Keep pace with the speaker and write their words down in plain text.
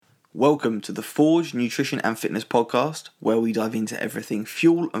Welcome to the Forge Nutrition and Fitness Podcast, where we dive into everything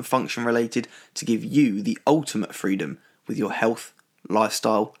fuel and function related to give you the ultimate freedom with your health,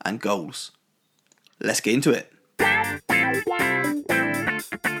 lifestyle, and goals. Let's get into it.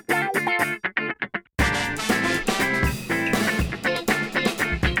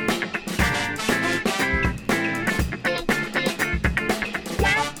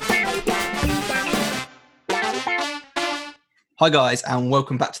 Hi guys, and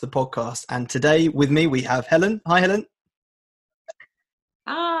welcome back to the podcast. And today with me we have Helen. Hi Helen.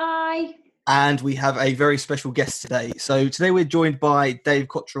 Hi. And we have a very special guest today. So today we're joined by Dave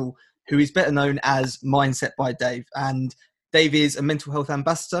Cottrell, who is better known as Mindset by Dave. And Dave is a mental health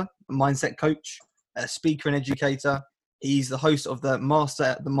ambassador, a mindset coach, a speaker and educator. He's the host of the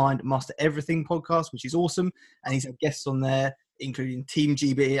Master the Mind, Master Everything podcast, which is awesome. And he's had guests on there, including Team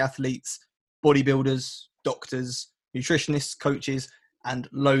GB athletes, bodybuilders, doctors, nutritionists, coaches, and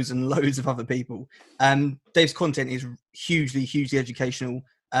loads of other people. Dave's content is hugely educational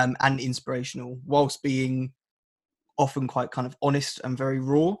and inspirational, whilst being often quite kind of honest and very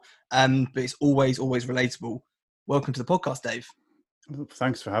raw, but it's always relatable. Welcome to the podcast, Dave.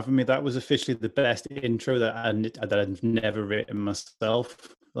 Thanks for having me. That was officially the best intro that I've never written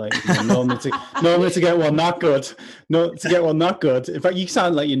myself. Like, normally to get one that good. In fact, you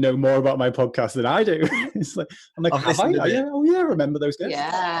sound like you know more about my podcast than I do. It's like I'm like, have I? I remember those guys.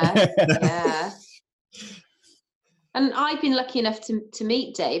 Yeah. And I've been lucky enough to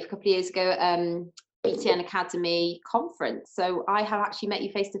meet Dave a couple of years ago at BTN Academy conference. So I have actually met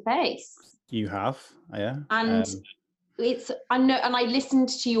you face to face. You have, yeah. And I listened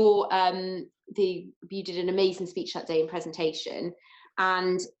to your you did an amazing speech that day and presentation.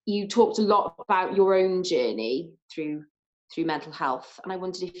 And you talked a lot about your own journey through mental health. And I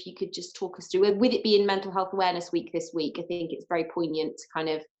wondered if you could just talk us through, with it being Mental Health Awareness Week this week, I think it's very poignant to kind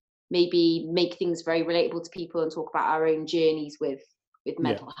of maybe make things very relatable to people and talk about our own journeys with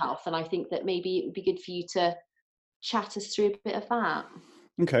mental health. And I think that maybe it would be good for you to chat us through a bit of that.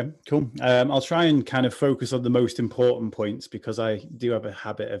 Okay, cool. I'll try and kind of focus on the most important points, because I do have a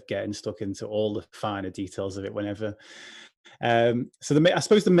habit of getting stuck into all the finer details of it whenever. I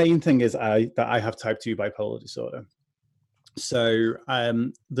suppose the main thing is that I have type 2 bipolar disorder. So a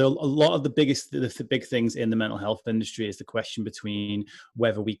lot of the big things in the mental health industry is the question between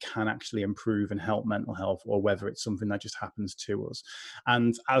whether we can actually improve and help mental health, or whether it's something that just happens to us.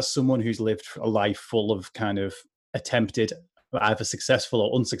 And as someone who's lived a life full of kind of attempted either successful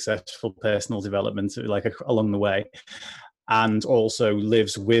or unsuccessful personal development along the way, and also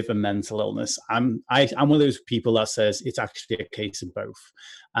lives with a mental illness, I'm one of those people that says it's actually a case of both.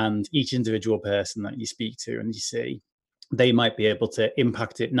 And each individual person that you speak to and you see, they might be able to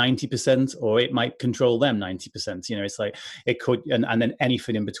impact it 90%, or it might control them 90%. You know, it's like it could, and then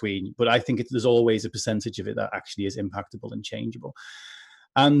anything in between. But I think there's always a percentage of it that actually is impactable and changeable.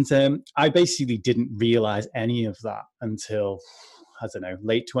 And I basically didn't realize any of that until, I don't know,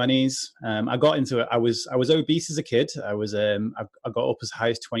 late 20s. I got into it. I was obese as a kid. I got up as high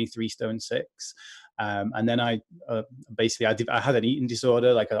as 23 stone 6. And then I had an eating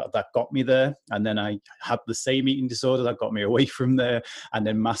disorder that got me there. And then I had the same eating disorder that got me away from there, and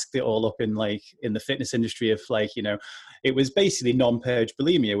then masked it all up in the fitness industry of it was basically non-purge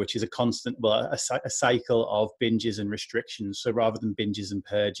bulimia, which is a cycle of binges and restrictions. So rather than binges and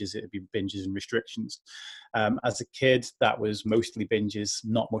purges, it would be binges and restrictions. As a kid, that was mostly binges,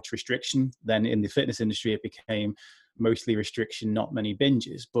 not much restriction. Then in the fitness industry, it became mostly restriction, not many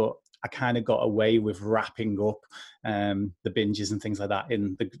binges. But I kind of got away with wrapping up the binges and things like that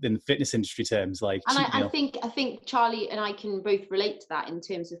in the fitness industry terms. I think Charlie and I can both relate to that in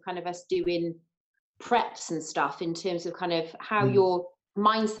terms of kind of us doing preps and stuff, in terms of kind of how your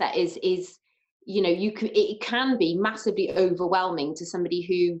mindset is it can be massively overwhelming to somebody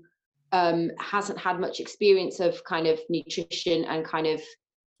who hasn't had much experience of kind of nutrition and kind of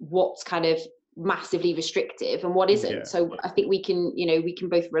what's kind of massively restrictive and what isn't. So I think we can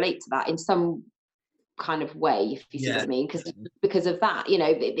both relate to that in some kind of way, if you see what I mean, because of that,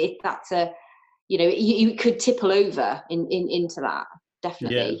 if that's you could tipple over into that,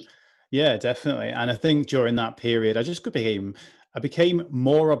 definitely. Yeah, definitely. And I think during that period, I became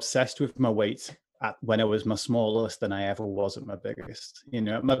more obsessed with my weight when I was my smallest than I ever was at my biggest.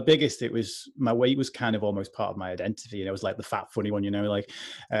 My biggest, my weight was kind of almost part of my identity. It was like the fat, funny one,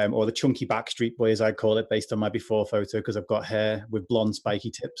 or the chunky Backstreet Boy, as I call it, based on my before photo, because I've got hair with blonde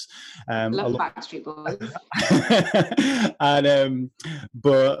spiky tips. Love Backstreet Boys.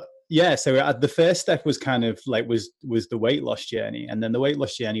 But yeah, so the first step was kind of was the weight loss journey, and then the weight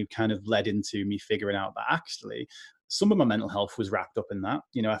loss journey kind of led into me figuring out that actually some of my mental health was wrapped up in that.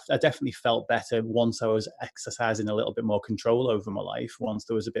 You know, I definitely felt better once I was exercising a little bit more control over my life, once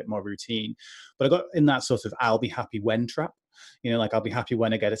there was a bit more routine. But I got in that sort of I'll be happy when trap. You know, like I'll be happy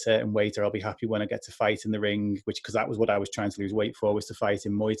when I get a certain weight, or I'll be happy when I get to fight in the ring, because that was what I was trying to lose weight for, was to fight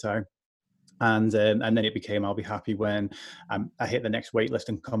in Muay Thai. And then it became I'll be happy when I hit the next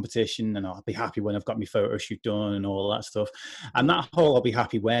weightlifting competition, and I'll be happy when I've got my photo shoot done and all that stuff. And that whole I'll be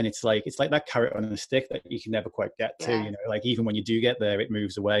happy when, it's like that carrot on a stick that you can never quite get to. You know, like even when you do get there, it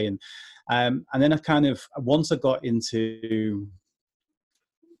moves away. And then I kind of, once I got into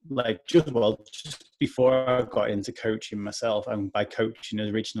like just before I got into coaching myself, and by coaching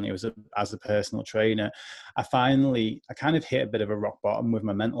originally it was as a personal trainer, I kind of hit a bit of a rock bottom with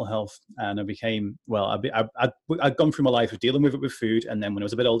my mental health, and I became, well, I'd gone through my life of dealing with it with food, and then when I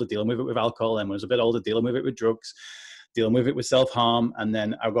was a bit older, dealing with it with alcohol, and when I was a bit older, dealing with it with drugs, dealing with it with self-harm, and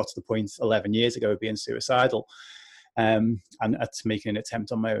then I got to the point 11 years ago of being suicidal, and making an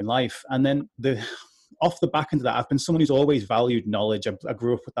attempt on my own life. And then off the back end of that, I've been someone who's always valued knowledge. I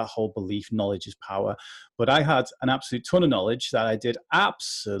grew up with that whole belief, knowledge is power. But I had an absolute ton of knowledge that I did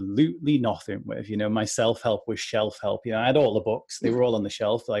absolutely nothing with. You know, my self-help was shelf help. You know, I had all the books. They were all on the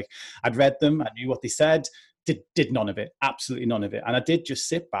shelf. Like, I'd read them. I knew what they said. Did none of it. Absolutely none of it. And I did just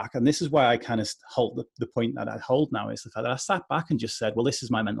sit back. And this is why I kind of hold the point that I hold now, is the fact that I sat back and just said, well, this is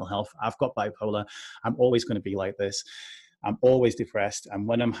my mental health. I've got bipolar. I'm always going to be like this. I'm always depressed, and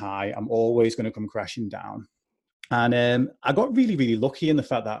when I'm high, I'm always going to come crashing down. And I got really, really lucky in the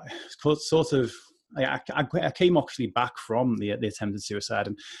fact that sort of I came actually back from the attempted suicide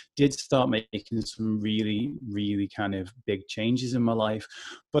and did start making some really, really kind of big changes in my life.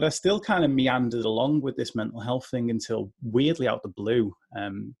 But I still kind of meandered along with this mental health thing until, weirdly, out the blue,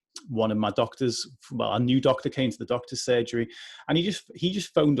 one of my doctors, well, a new doctor came to the doctor's surgery, and he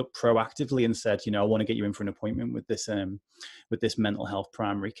just phoned up proactively and said, you know, I want to get you in for an appointment with this mental health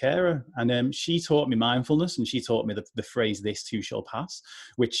primary carer. And she taught me mindfulness, and she taught me the phrase, this too shall pass,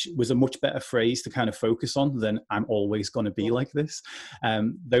 which was a much better phrase to kind of focus on than I'm always going to be like this.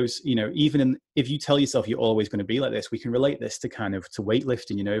 Those, you know, if you tell yourself you're always going to be like this, we can relate this to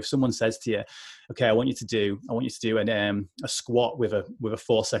weightlifting. You know, if someone says to you, okay, I want you to do a squat with a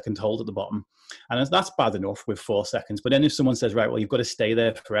 4-second hold at the bottom, and that's bad enough with 4 seconds. But then if someone says, right, well, you've got to stay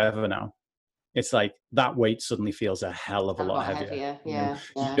there forever now, it's like that weight suddenly feels a hell of a lot heavier. Yeah.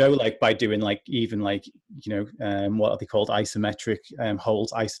 You know, like by doing what are they called, isometric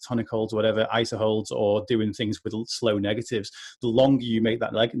holds, isotonic holds, whatever, iso holds, or doing things with slow negatives, the longer you make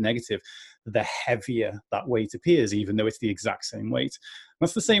that negative, the heavier that weight appears, even though it's the exact same weight. And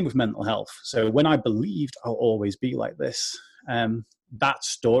that's the same with mental health. So when I believed I'll always be like this, that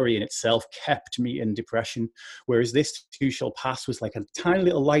story in itself kept me in depression, whereas this too shall pass was like a tiny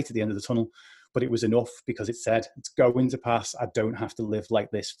little light at the end of the tunnel. But it was enough, because it said, it's going to pass. I don't have to live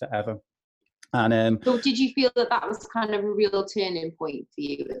like this forever. And so did you feel that was kind of a real turning point for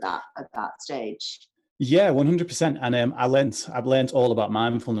you at that stage? Yeah, 100%. And I've learned all about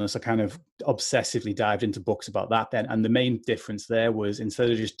mindfulness. I kind of obsessively dived into books about that then. And the main difference there was,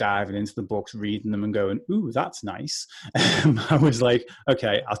 instead of just diving into the books, reading them and going, ooh, that's nice, I was like,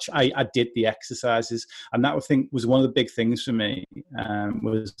 okay, I did the exercises. And that, I think, was one of the big things for me.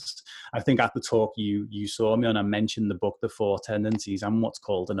 Was, I think at the talk you saw me on, I mentioned the book, The Four Tendencies. I'm what's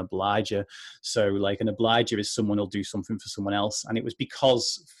called an obliger. So like, an obliger is someone who'll do something for someone else. And it was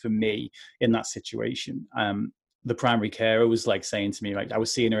because, for me, in that situation, the primary carer was like saying to me, like, I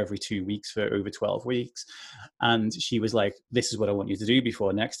was seeing her every 2 weeks for over 12 weeks. And she was like, this is what I want you to do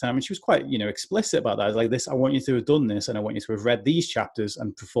before next time. And she was quite, explicit about that. I was like, I want you to have done this, and I want you to have read these chapters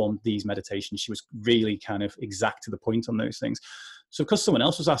and performed these meditations. She was really kind of exact to the point on those things. So because someone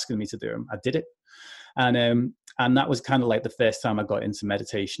else was asking me to do them, I did it. And that was kind of like the first time I got into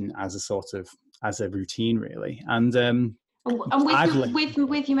meditation as a routine, really. And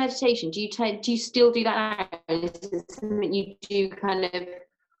with your meditation, do you still do that now? Is it something you do kind of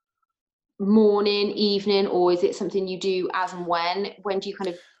morning, evening, or is it something you do as and when? When do you kind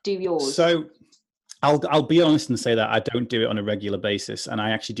of do yours? So I'll be honest and say that I don't do it on a regular basis, and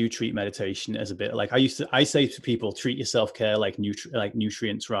I actually do treat meditation as a bit like I say to people, treat your self-care like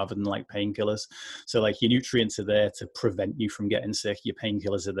nutrients rather than like painkillers. So like, your nutrients are there to prevent you from getting sick. Your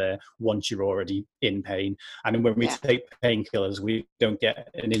painkillers are there once you're already in pain. And when we take painkillers, we don't get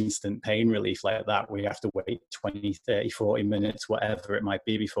an instant pain relief like that. We have to wait 20, 30, 40 minutes, whatever it might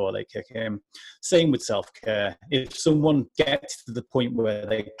be, before they kick in. Same with self-care. If someone gets to the point where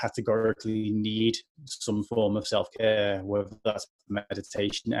they categorically need some form of self-care, whether that's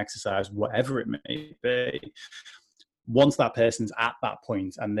meditation, exercise, whatever it may be, once that person's at that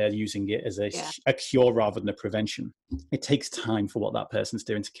point and they're using it as a cure rather than a prevention, it takes time for what that person's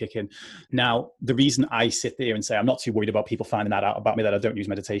doing to kick in. Now, the reason I sit there and say I'm not too worried about people finding that out about me, that I don't use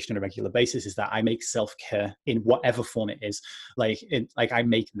meditation on a regular basis, is that I make self-care in whatever form it is. Like I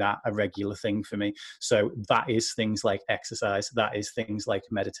make that a regular thing for me. So that is things like exercise, that is things like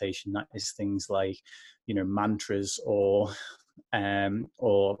meditation, that is things like, you know, mantras, or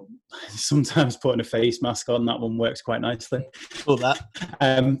sometimes putting a face mask on. That one works quite nicely. For that,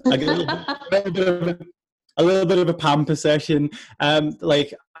 I get a little bit of a pamper session.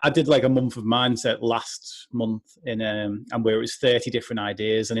 Like I did like a month of mindset last month and where it was 30 different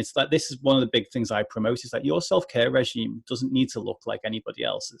ideas. And it's like, this is one of the big things I promote, is that your self-care regime doesn't need to look like anybody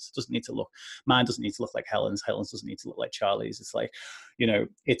else's. It doesn't need to look, mine doesn't need to look like Helen's doesn't need to look like Charlie's. It's like, you know,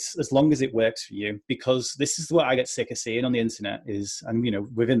 it's as long as it works for you, because this is what I get sick of seeing on the internet is, and, you know,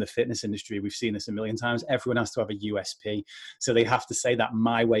 within the fitness industry, we've seen this a million times. Everyone has to have a USP. So they have to say that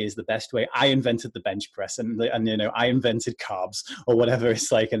my way is the best way. I invented the bench press and you know, I invented carbs or whatever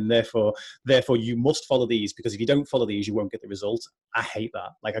it's like. And therefore you must follow these, because if you don't follow these, you won't get the results. I hate that.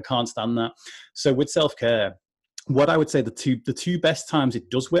 Like, I can't stand that. So with self-care, what I would say the two best times it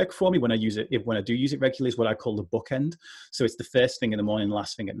does work for me when I use it, when I do use it regularly, is what I call the bookend. So it's the first thing in the morning,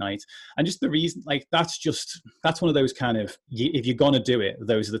 last thing at night. And just the reason, like, that's one of those kind of, if you're going to do it,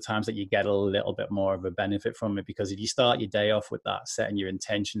 those are the times that you get a little bit more of a benefit from it. Because if you start your day off with that, setting your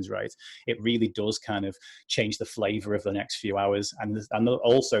intentions right, it really does kind of change the flavor of the next few hours. And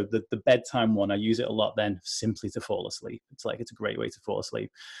also the bedtime one, I use it a lot then simply to fall asleep. It's like, it's a great way to fall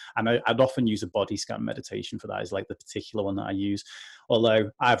asleep. And I'd often use a body scan meditation for that, is like the particular one that I use, although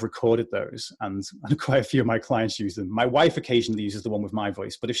I've recorded those and quite a few of my clients use them. My wife occasionally uses the one with my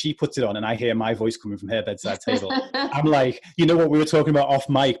voice, but if she puts it on and I hear my voice coming from her bedside table, I'm like, you know what we were talking about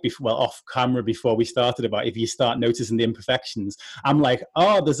off camera before we started, about if you start noticing the imperfections, I'm like,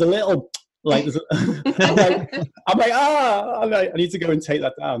 oh, there's a little, like, I'm like, I need to go and take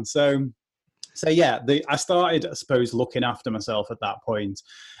that down. So yeah, I started, I suppose, looking after myself at that point.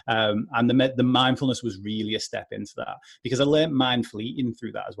 And the mindfulness was really a step into that, because I learned mindful eating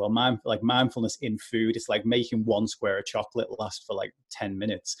through that as well. Mindfulness in food, it's like making one square of chocolate last for like 10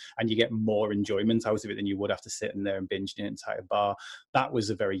 minutes and you get more enjoyment out of it than you would after sitting there and binging an entire bar. That was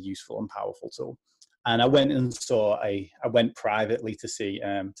a very useful and powerful tool. And I went and I went privately to see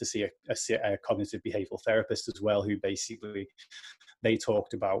a cognitive behavioral therapist as well, who basically, they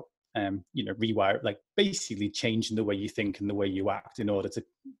talked about you know, rewire, like basically changing the way you think and the way you act in order to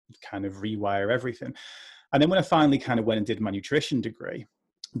kind of rewire everything. And then when I finally kind of went and did my nutrition degree,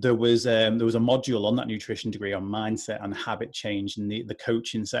 there was a module on that nutrition degree on mindset and habit change, and the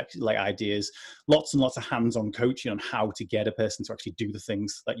coaching section, like ideas, lots and lots of hands-on coaching on how to get a person to actually do the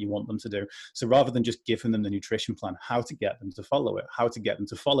things that you want them to do. So rather than just giving them the nutrition plan, how to get them to follow it, how to get them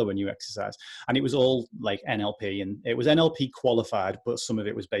to follow a new exercise. And it was all like NLP, and it was NLP qualified, but some of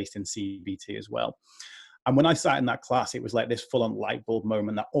it was based in CBT as well. And when I sat in that class, it was like this full-on light bulb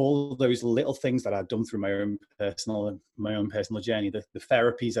moment, that all those little things that I'd done through my own personal journey, the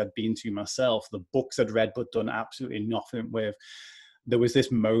therapies I'd been to myself, the books I'd read but done absolutely nothing with, there was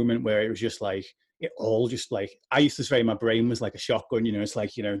this moment where it was just like, it all just like, I used to say my brain was like a shotgun, you know, it's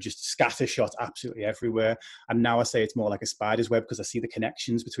like, you know, just scatter shot absolutely everywhere. And now I say it's more like a spider's web, because I see the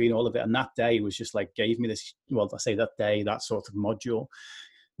connections between all of it. And that day was just like, gave me this, well, I say that day, that sort of module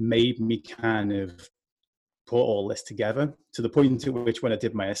made me kind of put all this together, to the point at which when I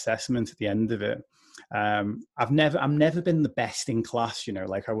did my assessment at the end of it, I've never been the best in class, you know,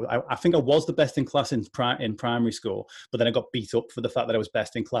 like I think I was the best in class in primary school, but then I got beat up for the fact that I was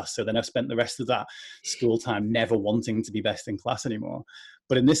best in class. So then I've spent the rest of that school time never wanting to be best in class anymore.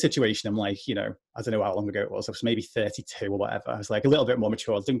 But in this situation, I'm like, you know, I don't know how long ago it was. I was maybe 32 or whatever. I was like a little bit more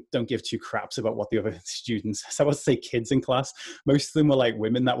mature. Don't give two craps about what the other students, so I would say kids in class. Most of them were like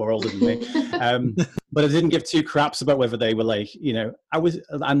women that were older than me. But I didn't give two craps about whether they were like, you know,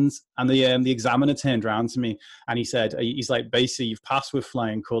 and the examiner turned around to me and he said, he's like, basically you've passed with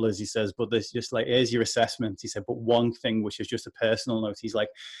flying colors. He says, but there's just like, here's your assessment. He said, but one thing, which is just a personal note. He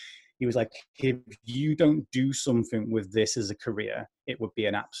was like, if you don't do something with this as a career, it would be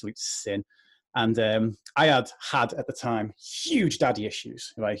an absolute sin. And I had at the time huge daddy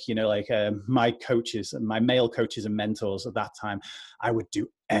issues, like, you know, like my male coaches and mentors at that time, I would do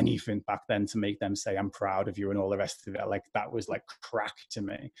anything back then to make them say, I'm proud of you and all the rest of it. Like, that was like crack to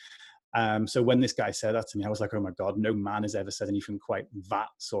me. So when this guy said that to me, I was like, oh my God, no man has ever said anything quite that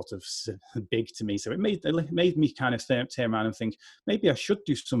sort of big to me. So it made me kind of turn around and think, maybe I should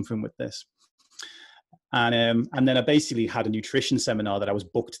do something with this. And then I basically had a nutrition seminar that I was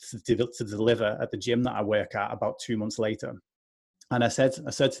booked to deliver at the gym that I work at about 2 months later. And I said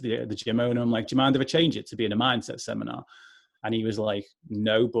to the gym owner, I'm like, do you mind if I change it to being a mindset seminar? And he was like,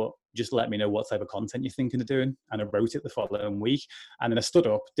 no, but just let me know what type of content you're thinking of doing. And I wrote it the following week. And then I stood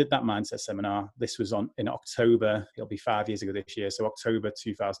up, did that mindset seminar. This was in October. It'll be 5 years ago this year. So October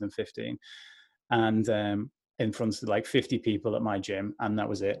 2015. And in front of like 50 people at my gym. And that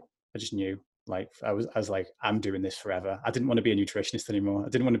was it. I just knew. Like I was like, I'm doing this forever. I didn't want to be a nutritionist anymore. I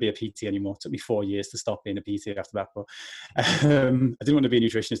didn't want to be a PT anymore. It took me 4 years to stop being a PT after that. But I didn't want to be a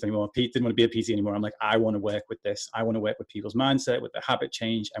nutritionist anymore. Pete didn't want to be a PT anymore. I'm like, I want to work with this. I want to work with people's mindset, with their habit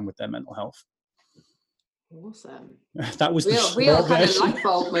change, and with their mental health. Awesome. That was real kind of light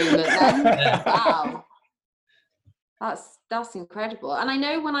bulb moment then. Wow. That's incredible. And I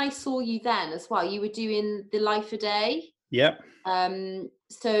know when I saw you then as well, you were doing the Life a Day. Yep.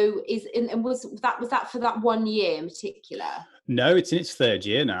 So was that for that 1 year in particular? No, it's in its third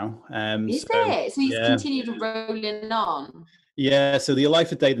year now. Is it? So he's continued rolling on. Yeah, so the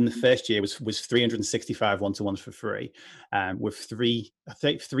Life a Day in the first year was 365 one-to-ones for free, with three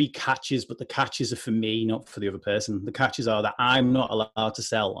catches, but the catches are for me, not for the other person. The catches are that I'm not allowed to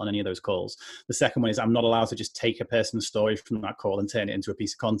sell on any of those calls. The second one is I'm not allowed to just take a person's story from that call and turn it into a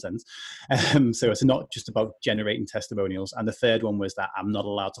piece of content. So it's not just about generating testimonials. And the third one was that I'm not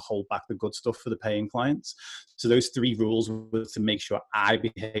allowed to hold back the good stuff for the paying clients. So those three rules were to make sure I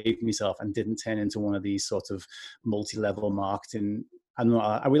behaved myself and didn't turn into one of these sort of multi-level marketing.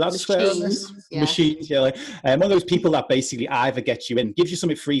 Are we allowed to swear on this? Yeah. Machines, yeah. Like, one of those people that basically either gets you in, gives you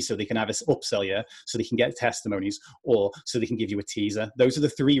something free so they can either upsell you, so they can get testimonies, or so they can give you a teaser. Those are the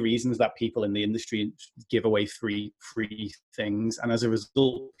three reasons that people in the industry give away free things. And as a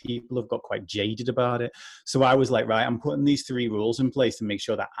result, people have got quite jaded about it. So I was like, right, I'm putting these three rules in place to make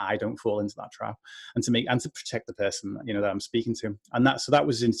sure that I don't fall into that trap, and to protect the person, that I'm speaking to. And that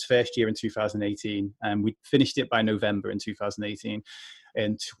was in its first year in 2018, and we finished it by November in 2018.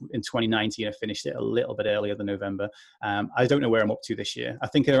 In 2019, I finished it a little bit earlier than November. I don't know where I'm up to this year. I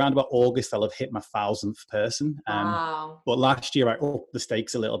think around about August, I'll have hit my 1,000th person. Wow. But last year, I upped the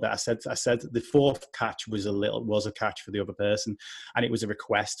stakes a little bit. I said the fourth catch was a catch for the other person, and it was a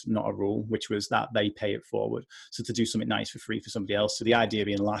request, not a rule, which was that they pay it forward. So to do something nice for free for somebody else. So the idea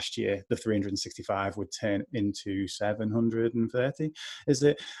being last year, the 365 would turn into 730, is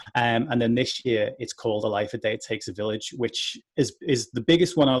it? And then this year, it's called A Life a Day. It Takes a Village, which is the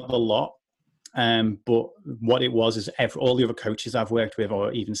biggest one out of the lot. But what it was is all the other coaches I've worked with,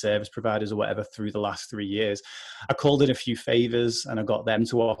 or even service providers or whatever, through the last 3 years, I called in a few favors and I got them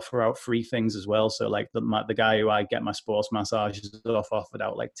to offer out free things as well. So like the guy who I get my sports massages off offered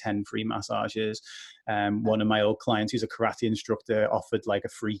out like 10 free massages. One of my old clients who's a karate instructor offered like a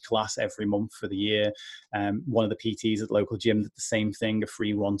free class every month for the year. One of the PTs at the local gym did the same thing, a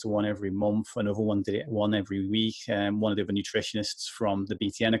free one-to-one every month. Another one did it one every week. One of the other nutritionists from the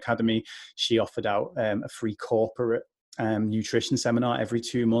BTN Academy, she offered out a free corporate nutrition seminar every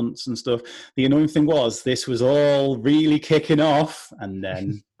 2 months and stuff. The annoying thing was this was all really kicking off, and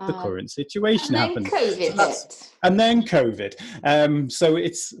then the current situation happened. And then COVID. So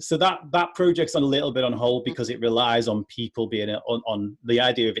that project's on a little bit on hold because it relies on people being on the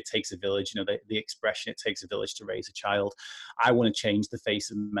idea of it takes a village. The expression, it takes a village to raise a child. I want to change the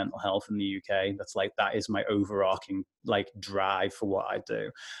face of mental health in the UK. That is my overarching drive for what I do.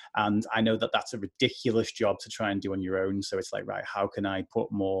 And I know that that's a ridiculous job to try and do on your own. So it's like, right, how can I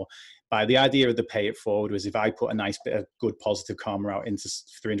put more? By the idea of the pay it forward was if I put a nice bit of good positive karma out into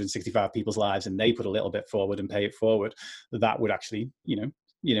 365 people's lives and they put a little bit forward and pay it forward, that would actually,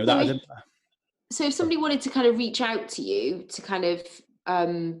 So if somebody wanted to kind of reach out to you to kind of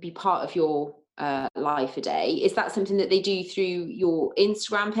be part of your Life a Day, is that something that they do through your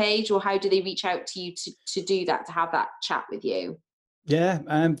Instagram page, or how do they reach out to you to do that, to have that chat with you? Yeah,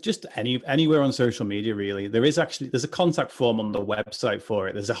 just anywhere on social media, really. There's a contact form on the website for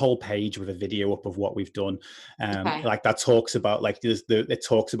it. There's a whole page with a video up of what we've done. That talks about it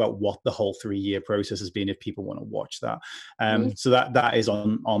talks about what the whole 3-year process has been if people want to watch that. So that is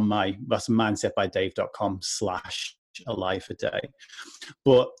on that's mindsetbydave.com/a-life-a-day.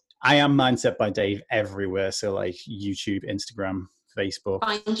 But I am Mindset by Dave everywhere. So like YouTube, Instagram, Facebook,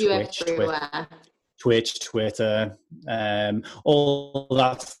 find you everywhere. Twitch, Twitter, all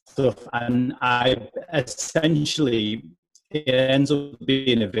that stuff. And I essentially, it ends up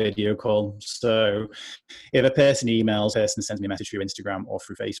being a video call. So if a person emails, a person sends me a message through Instagram or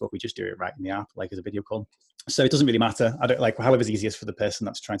through Facebook, we just do it right in the app, like as a video call. So it doesn't really matter. I don't like however's easiest for the person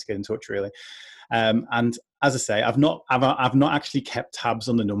that's trying to get in touch, really. And as I say, I've not actually kept tabs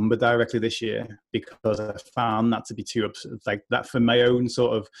on the number directly this year because I found that to be too like that for my own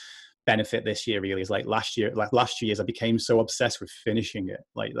sort of benefit this year. Really, is like last 2 years I became so obsessed with finishing it,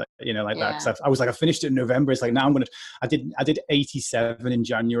 like that, that. Cause I was like, I finished it in November. It's like now I did 87 in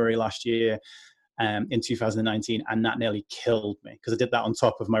January last year. In 2019, and that nearly killed me because I did that on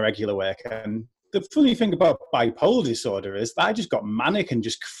top of my regular work. And the funny thing about bipolar disorder is that I just got manic and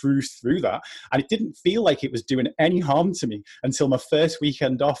just cruised through that, and it didn't feel like it was doing any harm to me until my first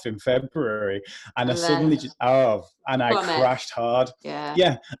weekend off in February, and I suddenly crashed hard.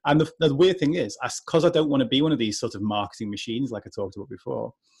 Yeah. And the weird thing is, because I don't want to be one of these sort of marketing machines like I talked about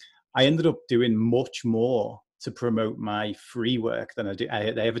before, I ended up doing much more to promote my free work than I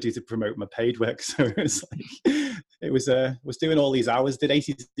ever do to promote my paid work. So it was like, was doing all these hours, did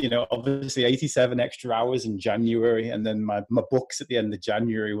 87 extra hours in January. And then my books at the end of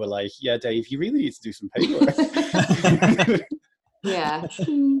January were like, yeah, Dave, you really need to do some paid work. Yeah.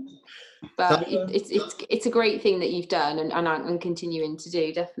 But it's a great thing that you've done and continuing to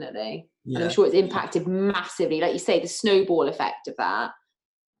do, definitely. Yeah. And I'm sure it's impacted massively, like you say, the snowball effect of that.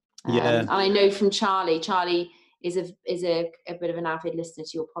 And I know from Charlie is a bit of an avid listener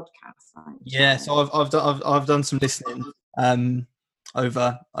to your podcast. Right? Yeah, so I've done some listening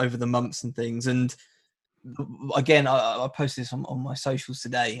over the months and things, and again I posted this on my socials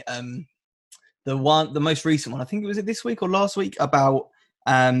today. The most recent one, I think it was this week or last week, about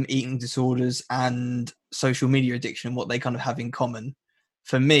eating disorders and social media addiction and what they kind of have in common.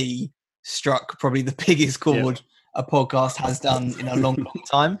 For me, struck probably the biggest chord a podcast has done in a long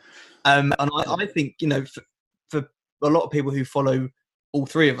time. And I think, for a lot of people who follow all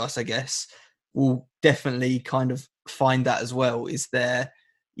three of us, I guess, will definitely kind of find that as well. Is there,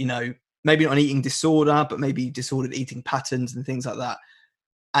 maybe not an eating disorder, but maybe disordered eating patterns and things like that.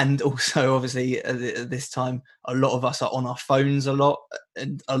 And also, obviously, at this time, a lot of us are on our phones a lot.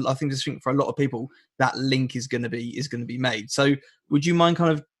 And I think for a lot of people, that link is going to be made. So would you mind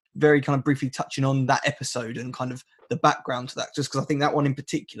kind of very kind of briefly touching on that episode and kind of the background to that, just because I think that one in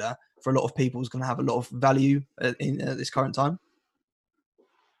particular for a lot of people is going to have a lot of value in this current time.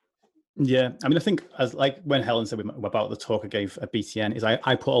 Yeah, I mean, I think as like when Helen said about the talk I gave at BTN, is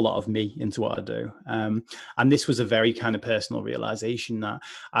I put a lot of me into what I do, and this was a very kind of personal realization that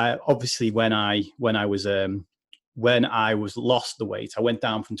I obviously when I lost the weight, I went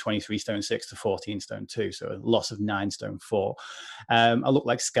down from 23 stone 6 to 14 stone 2, so a loss of 9 stone 4. I look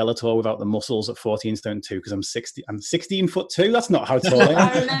like Skeletor without the muscles at 14 stone 2 because I'm 16 foot 2. That's not how tall I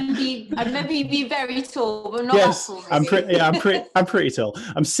am. I remember you being very tall, but not that tall. I'm pretty tall.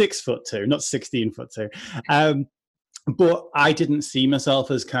 I'm 6 foot 2, not 16 foot 2. But I didn't see myself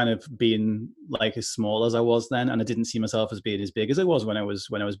as kind of being like as small as I was then, and I didn't see myself as being as big as I was when I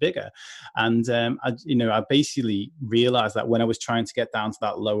was bigger. And I basically realized that when I was trying to get down to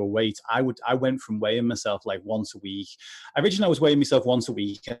that lower weight, I went from weighing myself like once a week. Originally, I was weighing myself once a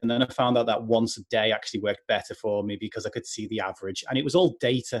week, and then I found out that once a day actually worked better for me because I could see the average, and it was all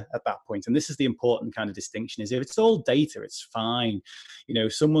data at that point. And this is the important kind of distinction: is if it's all data, it's fine.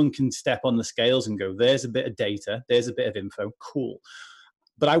 Someone can step on the scales and go, "There's a bit of data. There's a bit of info, cool."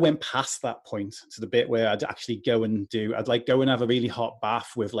 But I went past that point to the bit where I'd actually go and have a really hot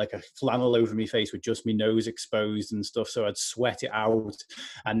bath with like a flannel over my face with just my nose exposed and stuff, so I'd sweat it out,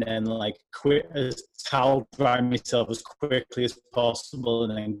 and then like towel dry myself as quickly as possible,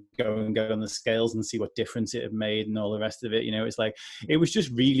 and then go on the scales and see what difference it had made and all the rest of it. It's like it was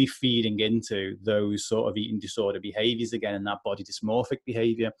just really feeding into those sort of eating disorder behaviors again, and that body dysmorphic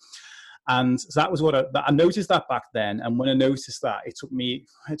behavior. And so that was what I noticed that back then. And when I noticed that, it took me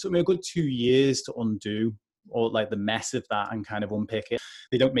a good 2 years to undo all like the mess of that and kind of unpick it.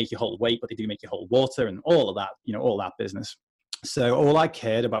 They don't make you hold weight, but they do make you hold water and all of that, all that business. So all I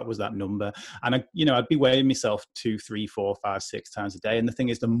cared about was that number. And I'd be weighing myself 2, 3, 4, 5, 6 times a day. And the thing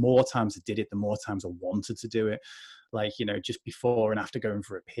is, the more times I did it, the more times I wanted to do it. Like, just before and after going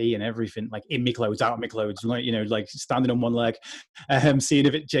for a pee and everything, like in my clothes, out of my clothes, like, like standing on one leg, seeing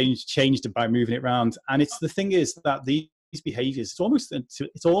if it changed by moving it around. And it's the thing is that these behaviors,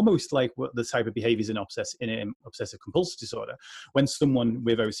 it's almost like what the type of behaviors in obsessive compulsive disorder. When someone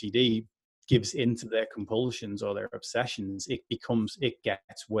with OCD gives into their compulsions or their obsessions, it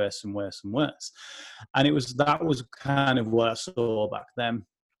gets worse and worse and worse. And that was kind of what I saw back then.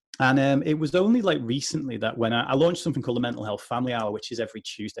 And it was only like recently that when I launched something called the Mental Health Family Hour, which is every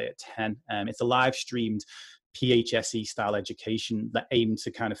Tuesday at 10. It's a live streamed PHSE style education that aimed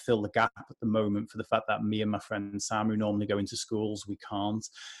to kind of fill the gap at the moment for the fact that me and my friend Sam, who normally go into schools, we can't.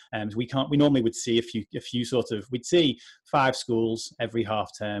 We normally would see we'd see 5 schools every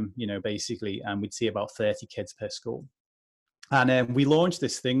half term, basically, and we'd see about 30 kids per school. And we launched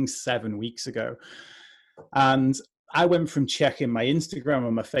this thing 7 weeks ago. And I went from checking my Instagram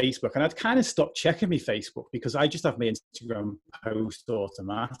and my Facebook, and I'd kind of stopped checking my Facebook because I just have my Instagram post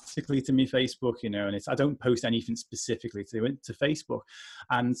automatically to my Facebook, and I don't post anything specifically to Facebook.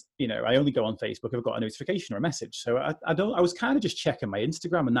 And, I only go on Facebook if I've got a notification or a message. So I was kind of just checking my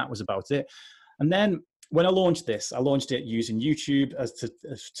Instagram, and that was about it. And then when I launched this, I launched it using YouTube as to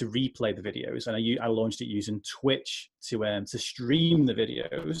replay the videos, and I launched it using Twitch to stream the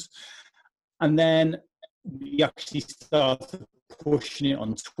videos. And then we actually started pushing it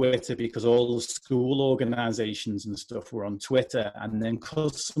on Twitter because all the school organizations and stuff were on Twitter. And then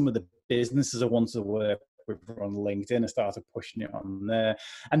because some of the businesses I wanted to work with were on LinkedIn, I started pushing it on there.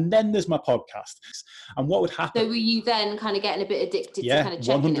 And then there's my podcast. And what would happen? So were you then kind of getting a bit addicted to kind of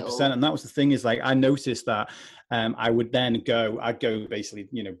checking 100%, it all? And that was the thing, is I noticed that I'd go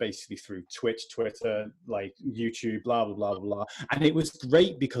basically through Twitch, Twitter, like YouTube, blah, blah, blah, blah. And it was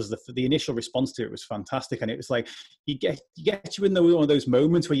great because the initial response to it was fantastic. And it was like, you get you in one of those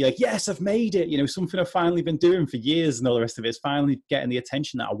moments where you're like, yes, I've made it, something I've finally been doing for years, and all the rest of it is finally getting the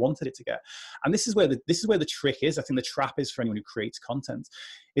attention that I wanted it to get. And this is where the trick is. I think the trap is for anyone who creates content,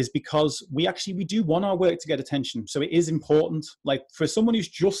 is because we do want our work to get attention. So it is important. Like for someone who's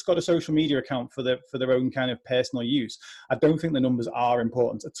just got a social media account for their own kind of personal use, I don't think the numbers are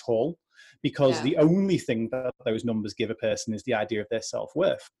important at all, because the only thing that those numbers give a person is the idea of their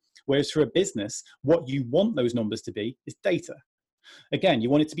self-worth. Whereas for a business, what you want those numbers to be is data. Again, you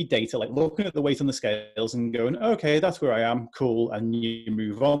want it to be data, like looking at the weight on the scales and going, okay, that's where I am, cool, and you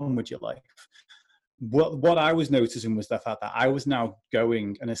move on with your life. What I was noticing was the fact that I was now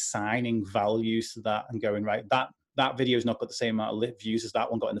going and assigning values to that and going, right, that video's not got the same amount of views as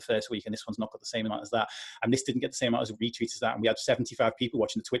that one got in the first week, and this one's not got the same amount as that, and this didn't get the same amount of retweets as that, and we had 75 people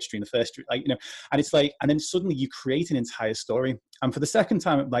watching the Twitch stream the first, and it's like, and then suddenly you create an entire story. And for the second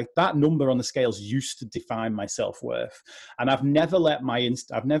time, like, that number on the scales used to define my self-worth, and I've never let my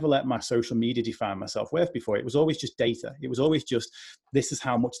social media define my self-worth before. It was always just data. It was always just, this is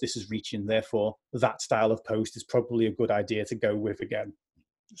how much this is reaching, therefore that style of post is probably a good idea to go with again.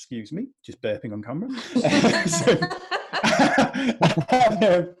 Excuse me, just burping on camera.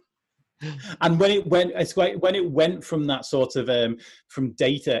 And when it went from that sort of from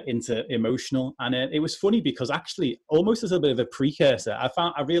data into emotional, and it was funny because actually, almost as a bit of a precursor, I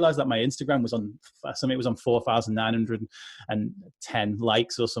realized that my Instagram was on 4,910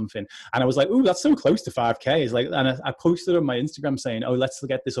 likes or something, and I was like, "Ooh, that's so close to 5K." It's like, and I posted on my Instagram saying, "Oh, let's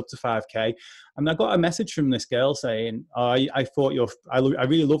get this up to 5K." And I got a message from this girl saying, I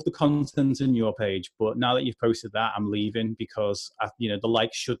really love the content in your page, but now that you've posted that, I'm leaving because the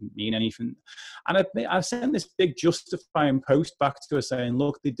likes shouldn't mean anything. And I sent this big justifying post back to her saying,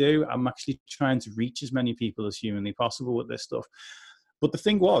 look, they do. I'm actually trying to reach as many people as humanly possible with this stuff. But the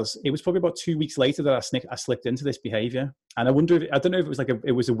thing was, it was probably about 2 weeks later that I slipped into this behavior. And I don't know if it was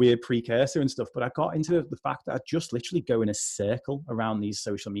it was a weird precursor and stuff, but I got into the fact that I just literally go in a circle around these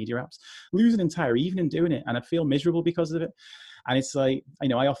social media apps, lose an entire evening doing it, and I feel miserable because of it. And it's like,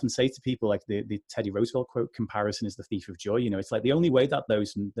 I often say to people, like the Teddy Roosevelt quote, comparison is the thief of joy. It's like the only way that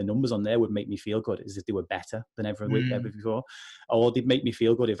the numbers on there would make me feel good is if they were better than ever before, or they'd make me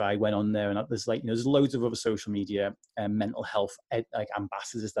feel good if I went on there. And there's loads of other social media and mental health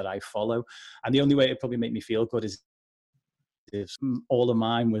ambassadors that I follow, and the only way it'd probably make me feel good is if all of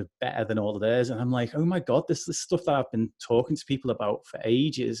mine were better than all of theirs. And I'm like, oh my God, this is stuff that I've been talking to people about for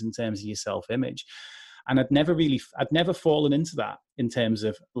ages in terms of your self-image. And I'd never fallen into that in terms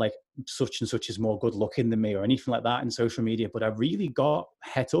of like such and such is more good looking than me or anything like that in social media. But I really got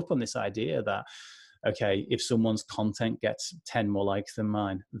het up on this idea that, okay, if someone's content gets 10 more likes than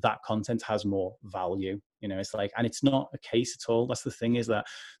mine, that content has more value. It's like, and it's not a case at all. That's the thing, is that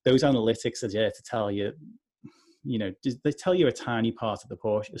those analytics are there to tell you, they tell you a tiny part of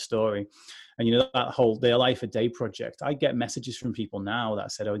the story. And that whole Their Life a Day project, I get messages from people now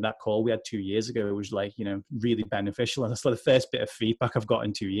that said, oh, that call we had 2 years ago was like, really beneficial. And that's like the first bit of feedback I've got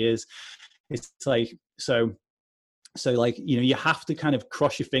in 2 years. It's like, so like, you have to kind of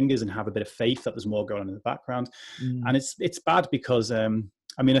cross your fingers and have a bit of faith that there's more going on in the background. And it's bad because I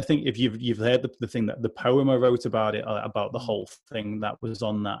think if you've heard the thing, that the poem I wrote about it, about the whole thing that was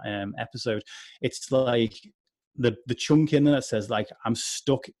on that episode, it's like, the chunk in there that says like I'm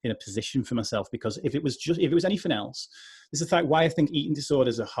stuck in a position for myself, because if it was anything else, this is the fact why I think eating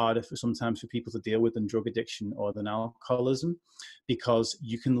disorders are harder sometimes for people to deal with than drug addiction or than alcoholism, because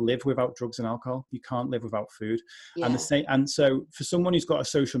you can live without drugs and alcohol, you can't live without food. And so for someone who's got a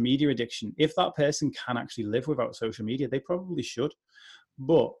social media addiction, if that person can actually live without social media, they probably should.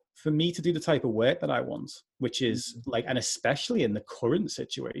 But for me to do the type of work that I want, which is like, and especially in the current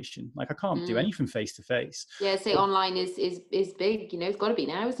situation, like I can't do anything face to face. Yeah, so online is big, it's got to be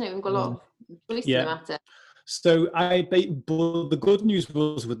now, isn't it? We've got a lot of choice in the matter. So but the good news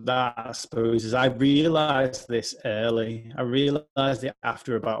was with that, I suppose, is I realized this early. I realized it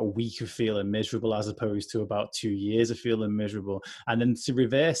after about a week of feeling miserable, as opposed to about 2 years of feeling miserable. And then to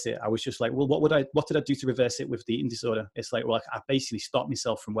reverse it, I was just like, well, what did I do to reverse it with the eating disorder? It's like, well, I basically stopped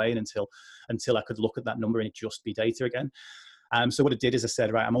myself from weighing until I could look at that number and it just be data again. So what I did is I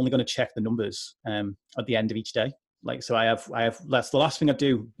said, right, I'm only going to check the numbers at the end of each day. Like, so I have, that's the last thing I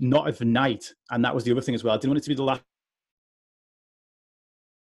do, not overnight. And that was the other thing as well. I didn't want it to be the last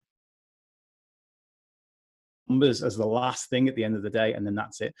numbers as the last thing at the end of the day, and then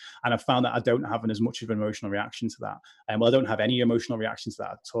that's it. And I found that I don't have as much of an emotional reaction to that. Well, I don't have any emotional reaction to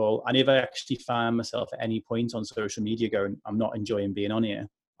that at all. And if I actually find myself at any point on social media going, I'm not enjoying being on here,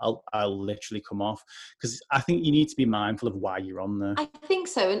 I'll literally come off, because I think you need to be mindful of why you're on there. I think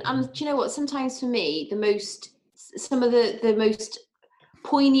so. And do you know what? Sometimes for me, some of the most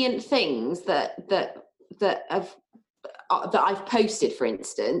poignant things that I've posted, for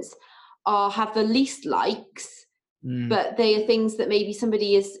instance, have the least likes, but they are things that maybe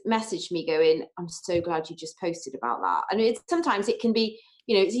somebody has messaged me going, I'm so glad you just posted about that. And sometimes it can be,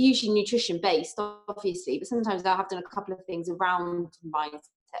 it's usually nutrition based, obviously, but sometimes I have done a couple of things around mindset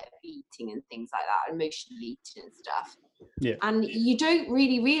of eating and things like that, emotional eating and stuff. Yeah. And you don't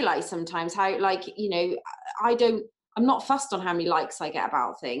really realize sometimes how, like, I'm not fussed on how many likes I get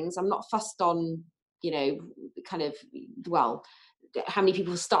about things. I'm not fussed on, kind of, well, how many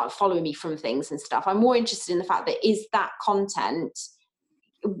people start following me from things and stuff. I'm more interested in the fact that, is that content,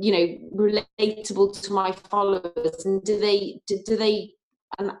 relatable to my followers, and do they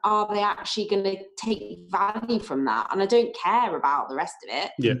and are they actually going to take value from that? And I don't care about the rest of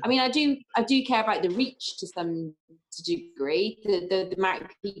it. Yeah. I mean, I do care about the reach to some degree, the amount of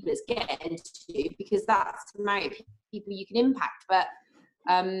people it's getting to, because that's the amount of people you can impact. But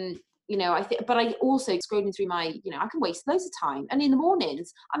but I also, scrolling through my, I can waste loads of time. And in the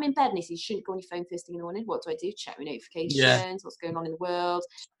mornings, I'm in bed, and you shouldn't go on your phone first thing in the morning. What do I do? Check my notifications, what's going on in the world.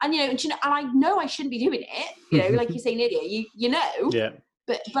 And, and I know I shouldn't be doing it, like you're saying earlier, you know. Yeah.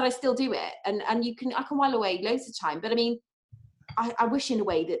 But I still do it, and I can while away loads of time. But I mean, I wish in a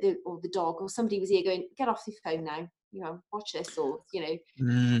way that the dog or somebody was here going, get off your phone now, watch this, or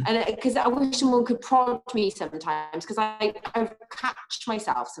and because I wish someone could prod me sometimes, because I catch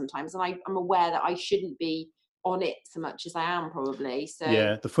myself sometimes, and I'm aware that I shouldn't be on it so much as I am, probably. So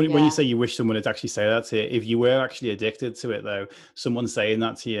when you say you wish someone would actually say that to you, if you were actually addicted to it, though, someone saying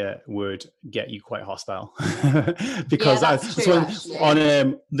that to you would get you quite hostile. Because this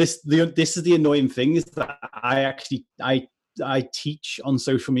is the annoying thing, is that I teach on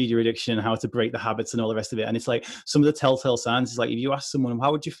social media addiction and how to break the habits and all the rest of it. And it's like, some of the telltale signs is like, if you ask someone,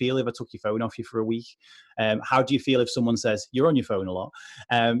 how would you feel if I took your phone off you for a week? How do you feel if someone says you're on your phone a lot?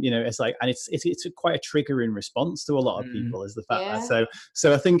 It's like, and it's quite a triggering response to a lot of people, is the fact that.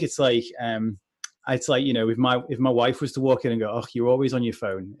 So I think it's like, if my wife was to walk in and go, oh, you're always on your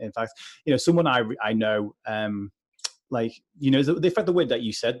phone. In fact, someone I know, the fact, the word that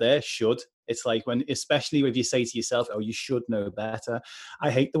you said there, should, it's like, when, especially if you say to yourself, oh, you should know better.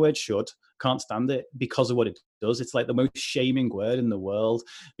 I hate the word should, can't stand it, because of what it does. It's like the most shaming word in the world,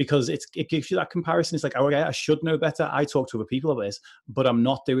 because it gives you that comparison. It's like, oh, yeah, I should know better. I talk to other people about this, but I'm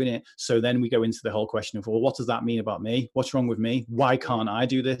not doing it. So then we go into the whole question of, well, what does that mean about me? What's wrong with me? Why can't I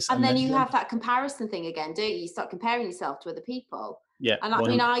do this? And then you have that comparison thing again, don't you? You start comparing yourself to other people. Yeah. And I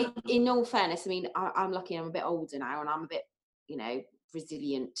mean, in all fairness, I'm lucky, I'm a bit older now, and I'm a bit,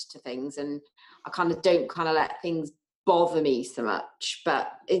 resilient to things, and I kind of don't let things bother me so much,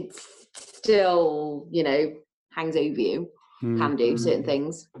 but it's still, hangs over you. Can do certain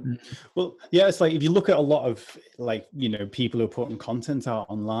things. Well, yeah, it's like, if you look at a lot of people who are putting content out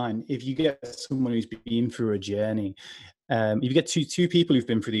online, if you get someone who's been through a journey, if you get two people who've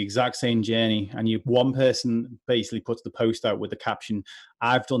been through the exact same journey, and one person basically puts the post out with the caption,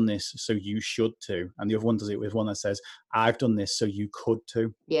 I've done this, so you should too, and the other one does it with one that says, I've done this, so you could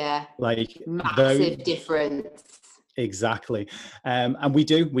too. Yeah. Massive difference. Exactly. And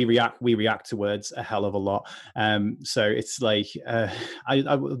we react to words a hell of a lot. So it's like, there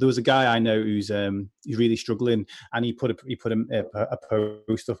was a guy I know who's really struggling, and he put a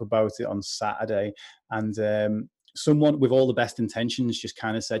post up about it on Saturday, and someone with all the best intentions just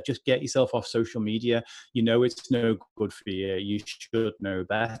kind of said, just get yourself off social media. You know, it's no good for you. You should know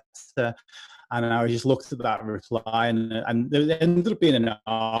better. And I just looked at that reply, and there ended up being an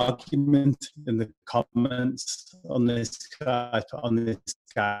argument in the comments on this guy's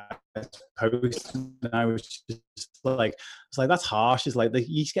post, and I was just like, that's harsh. It's like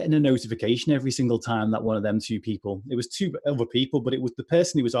he's getting a notification every single time that one of them two people, it was two other people, but it was the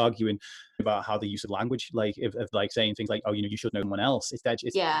person who was arguing about how the use of language, like of like saying things like, oh, you should know someone else. It's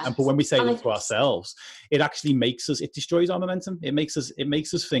but when we say it to ourselves, it actually it destroys our momentum. It makes us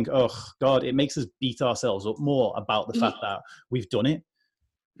think, oh God, it makes us beat ourselves up more about the fact that we've done it.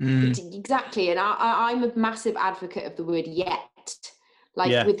 Exactly. And I'm a massive advocate of the word yet,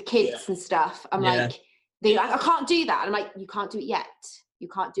 like with kids and stuff. I'm like, I can't do that. And I'm like, you can't do it yet. You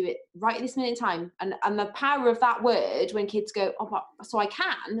can't do it right at this minute in time. And the power of that word, when kids go, oh, but, so I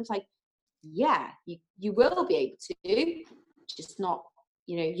can. It's like, yeah, you will be able to, just not,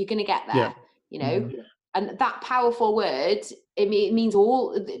 you're going to get there, and that powerful word, it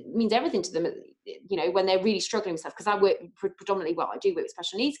means everything to them, when they're really struggling with stuff. Because I work predominantly, I do work with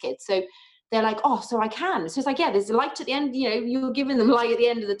special needs kids. So they're like, oh, so I can. So it's like, there's a light at the end, you're giving them light at the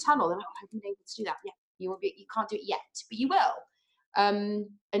end of the tunnel. They're like, oh, I haven't been able to do that. Yeah, you can't do it yet, but you will. And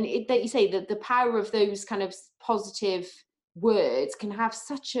that you say that the power of those kind of positive words can have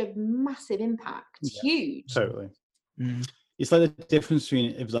such a massive impact. Huge. Totally. It's like the difference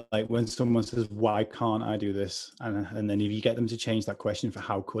between like when someone says, why can't I do this, and then if you get them to change that question for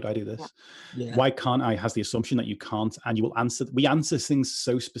how could I do this, why can't I, has the assumption that you can't, and you will answer. We answer things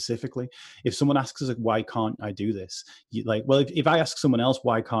so specifically. If someone asks us like, why can't I do this, if I ask someone else,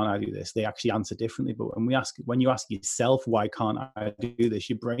 why can't I do this, they actually answer differently. But when you ask yourself, why can't I do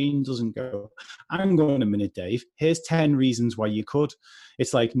this, your brain doesn't go, hang on a minute, Dave, here's 10 reasons why you could.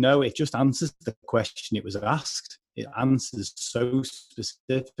 It's like, no, it just answers the question it was asked. It answers so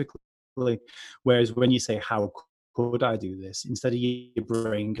specifically. Whereas when you say, how could I do this, instead of your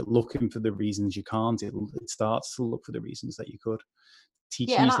brain looking for the reasons you can't, it starts to look for the reasons that you could.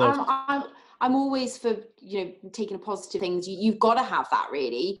 Teaching yourself. I'm always for taking a positive things. You've got to have that,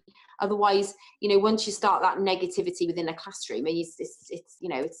 really. Otherwise, once you start that negativity within a classroom,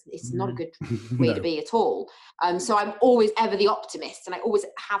 it's not a good way to be at all. So I'm always ever the optimist, and I always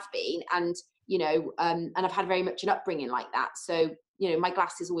have been, and and I've had very much an upbringing like that. So my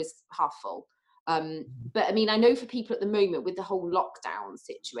glass is always half full. But I mean, I know for people at the moment with the whole lockdown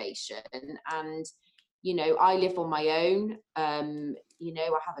situation, and I live on my own. I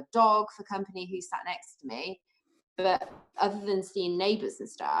have a dog for company who's sat next to me. But other than seeing neighbours and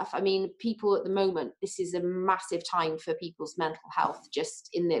stuff, I mean, people at the moment, this is a massive time for people's mental health, just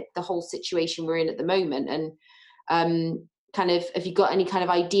in the whole situation we're in at the moment. And kind of, have you got any kind of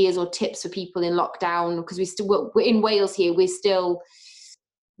ideas or tips for people in lockdown? Because we're in Wales here, we're still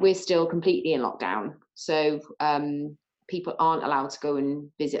completely in lockdown. So people aren't allowed to go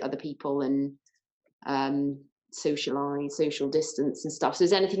and visit other people and socialize, social distance and stuff. So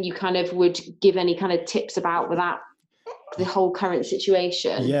is there anything you kind of would give any kind of tips about with that, the whole current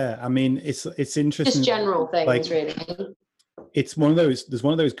situation? Yeah, I mean, it's interesting. Just general things, really. It's one of those, there's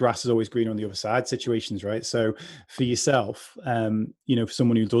one of those grass is always greener on the other side situations, right? So for yourself, for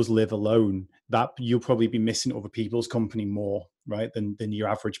someone who does live alone, that you'll probably be missing other people's company more, right, than your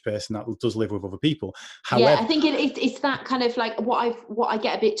average person that does live with other people. However, I think it's that kind of like what I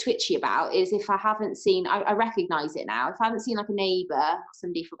get a bit twitchy about is if I haven't seen, I recognize it now, if I haven't seen like a neighbor,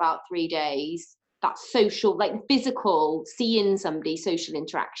 somebody for about 3 days, that social, like physical, seeing somebody, social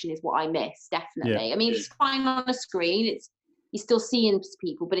interaction is what I miss, definitely. Yeah. I mean, it's fine on a screen, you're still seeing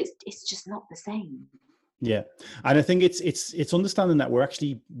people, but it's just not the same. Yeah, and I think it's understanding that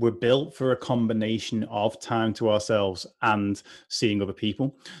we're built for a combination of time to ourselves and seeing other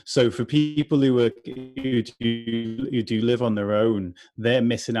people. So for people who do live on their own, they're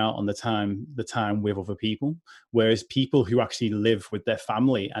missing out on the time with other people. Whereas people who actually live with their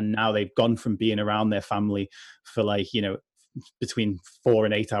family, and now they've gone from being around their family for between 4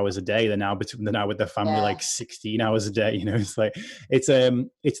 and 8 hours a day, they're now with their family like 16 hours a day. It's like it's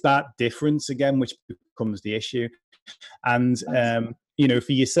that difference again which becomes the issue. And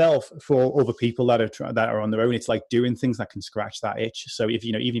for yourself, for other people that are on their own, it's like doing things that can scratch that itch. So if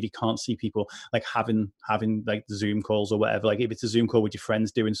even if you can't see people, like having like Zoom calls or whatever, like if it's a Zoom call with your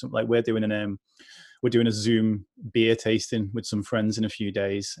friends, doing something like we're doing a Zoom beer tasting with some friends in a few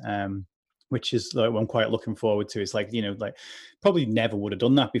days. which is like what I'm quite looking forward to. It's like, like probably never would have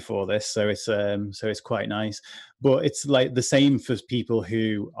done that before this. So it's quite nice. But it's like the same for people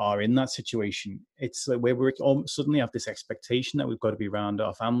who are in that situation. It's like where we suddenly have this expectation that we've got to be around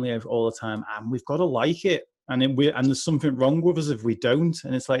our family all the time, and we've got to like it. And there's something wrong with us if we don't.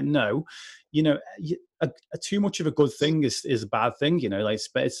 And it's like, no, too much of a good thing is a bad thing, like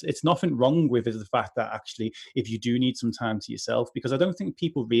it's nothing wrong with it, the fact that actually if you do need some time to yourself, because I don't think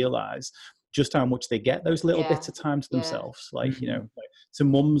people realize just how much they get those little bits of time to themselves. Like, like to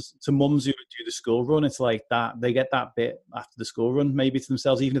mums who do the school run, it's like that they get that bit after the school run maybe to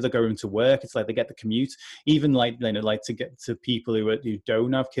themselves. Even if they're going to work, it's like they get the commute. Even like, like to get to people who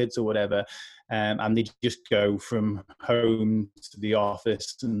don't have kids or whatever, and they just go from home to the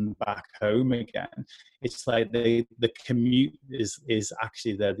office and back home again. It's like the commute is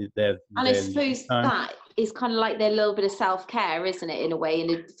actually their and I suppose that is kind of like their little bit of self-care, isn't it, in a way,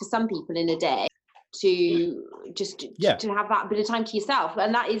 and for some people in a day to just to have that bit of time to yourself,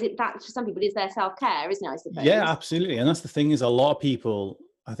 and that for some people is their self-care, isn't it, I suppose? Yeah, absolutely. And that's the thing, is a lot of people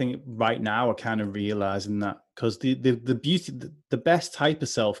I think right now are kind of realizing that, because the beauty, the best type of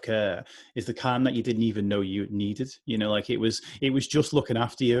self-care is the kind that you didn't even know you needed. Like it was just looking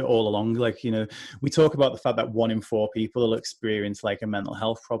after you all along. Like, we talk about the fact that 1 in 4 people will experience like a mental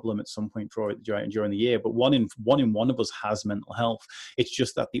health problem at some point during the year, but one in one of us has mental health. It's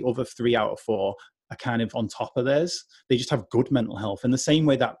just that the other 3 out of 4 are kind of on top of theirs. They just have good mental health. In the same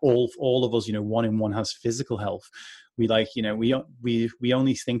way that all of us, 1 in 1 has physical health. We we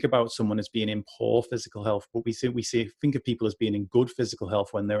only think about someone as being in poor physical health, but we think of people as being in good physical health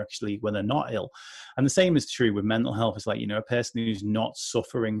when they're not ill. And the same is true with mental health. It's like, a person who's not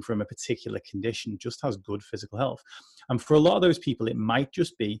suffering from a particular condition just has good physical health. And for a lot of those people, it might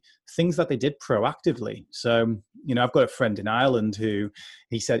just be things that they did proactively. So, I've got a friend in Ireland who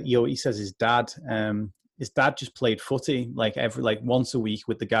he says his dad just played footy like once a week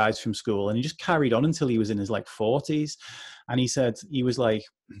with the guys from school, and he just carried on until he was in his 40s. And he said he was like,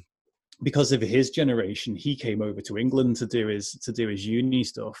 because of his generation, he came over to England to do his uni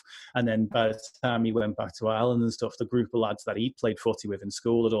stuff, and then by the time he went back to Ireland and stuff, the group of lads that he played footy with in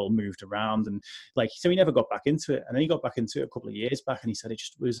school had all moved around, and so he never got back into it. And then he got back into it a couple of years back, and he said it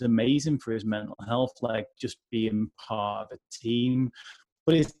just was amazing for his mental health, like just being part of a team.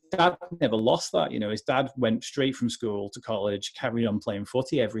 But his dad never lost that. His dad went straight from school to college, carried on playing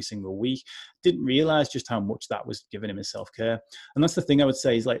footy every single week, didn't realize just how much that was giving him his self-care. And that's the thing I would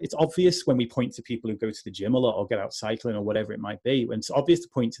say is, like, it's obvious when we point to people who go to the gym a lot or get out cycling or whatever it might be, when it's obvious to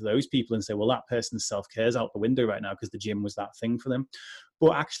point to those people and say, well, that person's self-care is out the window right now because the gym was that thing for them.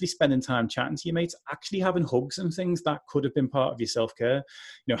 But actually spending time chatting to your mates, actually having hugs and things, that could have been part of your self-care.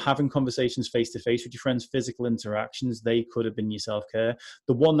 Having conversations face-to-face with your friends, physical interactions, they could have been your self-care.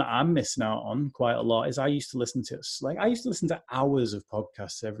 The one that I'm missing out on quite a lot is I used to listen to hours of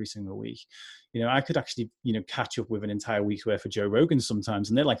podcasts every single week. I could actually, catch up with an entire week's worth of Joe Rogan sometimes,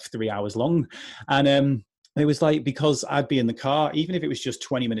 and they're like 3 hours long. And it was like, because I'd be in the car, even if it was just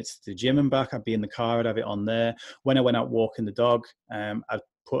 20 minutes to the gym and back, I'd be in the car, I'd have it on there. When I went out walking the dog, I'd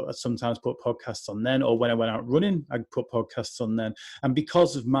sometimes put podcasts on then, or when I went out running, I'd put podcasts on then. And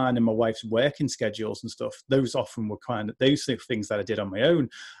because of mine and my wife's working schedules and stuff, those often were kind of those things that I did on my own.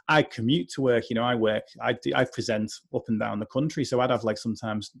 I commute to work, I present up and down the country. So I'd have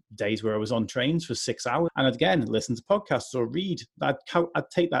sometimes days where I was on trains for 6 hours, and I'd again listen to podcasts or read. I'd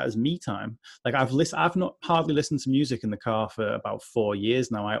take that as me time. I've not hardly listened to music in the car for about 4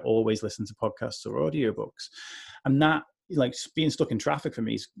 years now. I always listen to podcasts or audiobooks. And that, being stuck in traffic for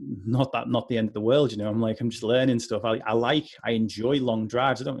me is not the end of the world. I'm just learning stuff. I enjoy long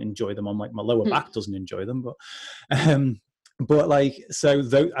drives. I don't enjoy them on my lower back doesn't enjoy them, but and it's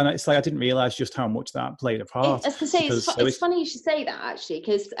I didn't realize just how much that played a part. It's funny you should say that, actually,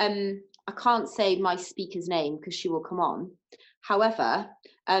 because I can't say my speaker's name because she will come on. However,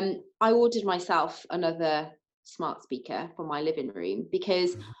 I ordered myself another smart speaker for my living room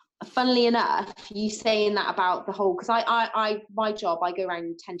because, funnily enough, you saying that about the whole, because my job, I go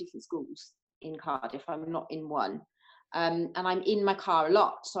around 10 different schools in Cardiff. I'm not in one, and I'm in my car a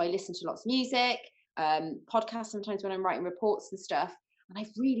lot, so I listen to lots of music, podcasts sometimes when I'm writing reports and stuff, and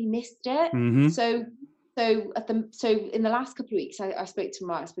I've really missed it. So in the last couple of weeks, I spoke to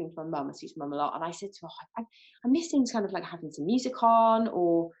my mum. I speak to mum a lot, and I said to her, I'm missing kind of having some music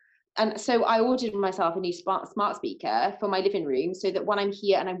on, and so I ordered myself a new smart speaker for my living room, so that when I'm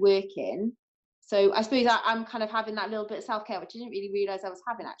here and I'm working, so I suppose I'm kind of having that little bit of self-care, which I didn't really realise I was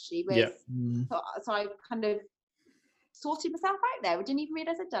having, actually. So I kind of sorted myself out there. I didn't even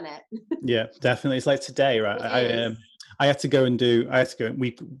realise I'd done it. Yeah, definitely. It's like today, right? I had to go.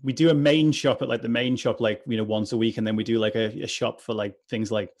 We do a main shop at like the main shop, like, you know, once a week. And then we do like a shop for like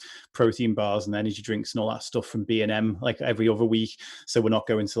things like protein bars and energy drinks and all that stuff from B&M, like every other week. So we're not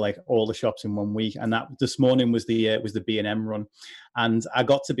going to like all the shops in one week. And that this morning was the B&M run. And I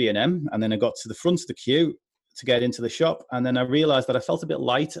got to B&M and then I got to the front of the queue to get into the shop, and then I realized that I felt a bit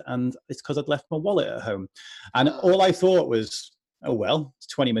light, and it's because I'd left my wallet at home. And all I thought was, oh well, it's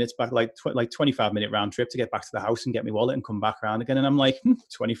 20 minutes back, like 25-minute round trip to get back to the house and get my wallet and come back around again. And I'm like,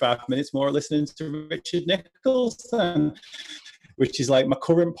 25 minutes more listening to Richard Nicholson, which is like my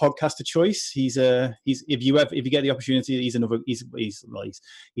current podcast of choice. He's if you get the opportunity, he's a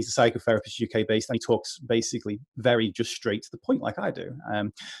psychotherapist, UK based, and he talks basically very just straight to the point, like I do.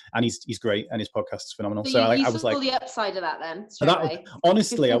 And he's great, and his podcast is phenomenal. So I was like, the upside of that then.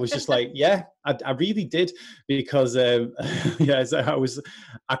 Honestly, I was just like, yeah, I really did, because I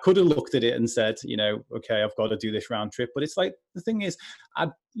could have looked at it and said, you know, okay, I've got to do this round trip, but it's like, the thing is, I'd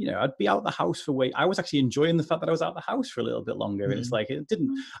be out the house for I was actually enjoying the fact that I was out the house for a little bit longer. And it's like, it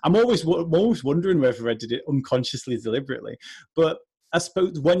didn't, I'm always wondering whether I did it unconsciously, deliberately. But I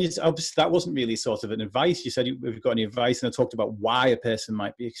suppose obviously that wasn't really sort of an advice. You said we've got any advice, and I talked about why a person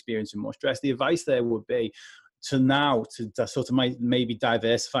might be experiencing more stress. The advice there would be to sort of maybe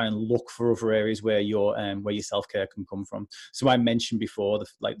diversify and look for other areas where your self-care can come from. So I mentioned before the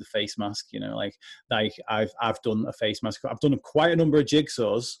face mask, you know, like I've done a face mask. I've done quite a number of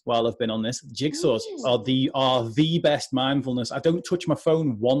jigsaws while I've been on this. Jigsaws are the best mindfulness. I don't touch my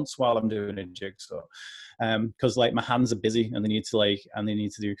phone once while I'm doing a jigsaw, because like my hands are busy and they need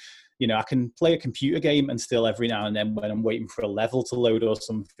to do, you know, I can play a computer game and still every now and then when I'm waiting for a level to load or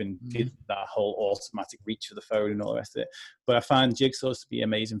something, get that whole automatic reach for the phone and all the rest of it. But I find jigsaws to be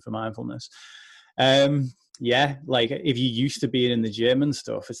amazing for mindfulness. Yeah, like if you're used to being in the gym and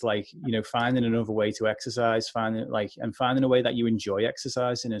stuff, it's like, you know, finding another way to exercise, finding a way that you enjoy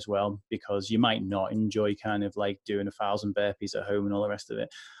exercising as well, because you might not enjoy kind of like doing 1,000 burpees at home and all the rest of it.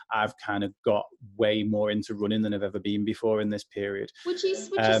 I've kind of got way more into running than I've ever been before in this period. Would you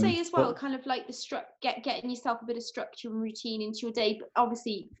say as well, kind of like getting yourself a bit of structure and routine into your day, but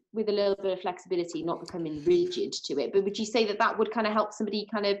obviously with a little bit of flexibility, not becoming rigid to it, but would you say that would kind of help somebody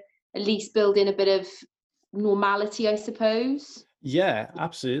kind of at least build in a bit of normality, I suppose? Yeah,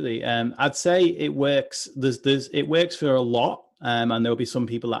 absolutely. I'd say it works. It works for a lot. And there'll be some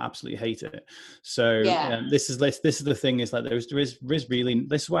people that absolutely hate it. So this is the thing, is like there is really,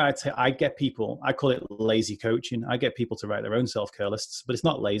 this is why I get people, I call it lazy coaching. I get people to write their own self-care lists, but it's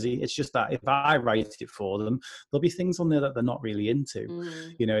not lazy. It's just that if I write it for them, there'll be things on there that they're not really into.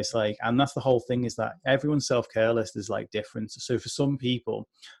 You know, it's like, and that's the whole thing, is that everyone's self-care list is like different. So for some people,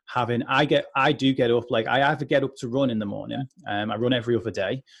 I do get up, like I either get up to run in the morning. I run every other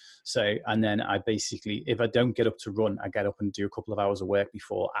day. So, and then I basically, if I don't get up to run, I get up and do a couple of hours of work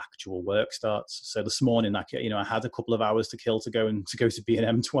before actual work starts. So this morning, I had a couple of hours to kill to go to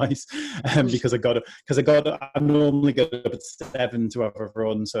B&M twice, because I normally get up at 7 to have a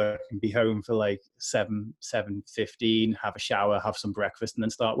run, so I can be home for like 7:15, have a shower, have some breakfast, and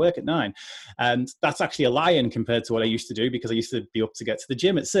then start work at 9. And that's actually a lie-in compared to what I used to do, because I used to be up to get to the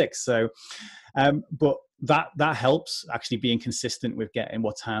gym at 6. So, but that helps, actually being consistent with getting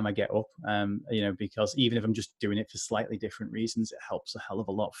what time I get up, you know, because even if I'm just doing it for slightly different reasons, it helps a hell of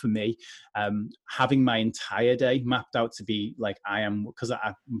a lot for me. Having my entire day mapped out to be like I am, because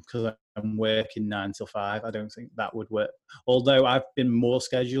I'm working 9 till 5, I don't think that would work. Although I've been more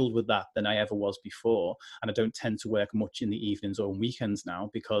scheduled with that than I ever was before, and I don't tend to work much in the evenings or on weekends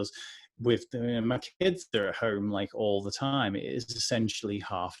now, because with my kids, they're at home like all the time. It is essentially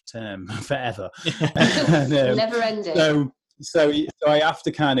half term forever. And, never ending. So I have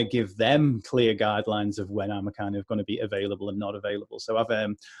to kind of give them clear guidelines of when I'm kind of going to be available and not available. So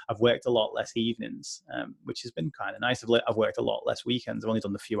I've worked a lot less evenings, which has been kind of nice. I've worked a lot less weekends. I've only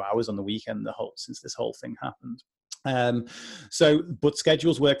done a few hours on the weekend since this whole thing happened. But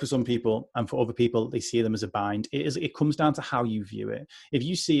schedules work for some people, and for other people, they see them as a bind. It comes down to how you view it. If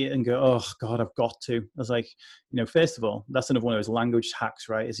you see it and go, oh God, I've got to, I was like, you know, first of all, that's another one of those language hacks,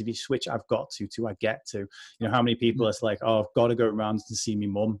 right? Is if you switch I've got to I get to, you know, how many people it's like, oh, I've got to go around to see me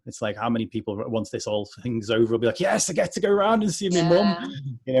mum. It's like, how many people once this whole thing's over will be like, yes, I get to go around and see me mum.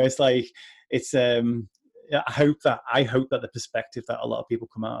 You know, it's like, it's I hope that the perspective that a lot of people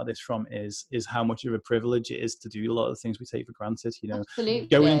come out of this from is how much of a privilege it is to do a lot of the things we take for granted. You know, absolutely.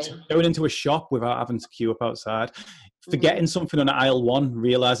 going into a shop without having to queue up outside, forgetting something on aisle 1,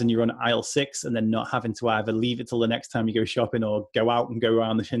 realizing you're on aisle 6, and then not having to either leave it till the next time you go shopping or go out and go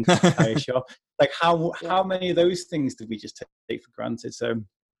around the entire shop. Like how many of those things did we just take for granted? So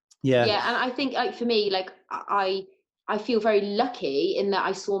yeah, and I think, like, for me, like I feel very lucky in that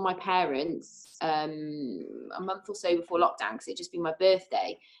I saw my parents a month or so before lockdown, because it'd just been my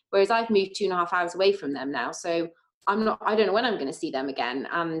birthday. Whereas I've moved 2.5 hours away from them now. So I don't know when I'm going to see them again.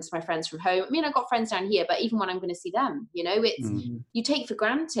 And my friends from home, I mean, I've got friends down here, but even when I'm going to see them, you know, it's, you take for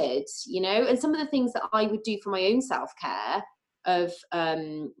granted, you know, and some of the things that I would do for my own self-care of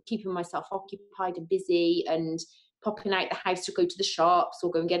keeping myself occupied and busy and popping out the house to go to the shops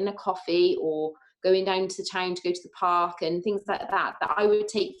or go and getting a coffee or going down to the town to go to the park and things like that, that I would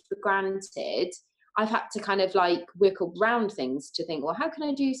take for granted. I've had to kind of like work around things to think, well, how can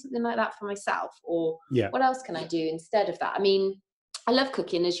I do something like that for myself? Or what else can I do instead of that? I mean, I love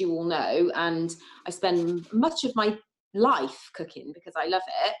cooking, as you all know, and I spend much of my life cooking because I love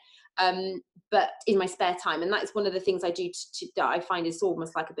it. But in my spare time, and that's one of the things I do that I find is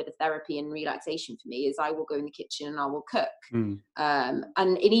almost like a bit of therapy and relaxation for me, is I will go in the kitchen and I will cook.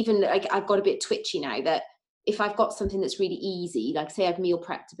 And even like, I've got a bit twitchy now that if I've got something that's really easy, like say I've meal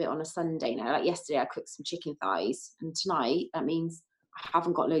prepped a bit on a Sunday now, like yesterday I cooked some chicken thighs, and tonight that means I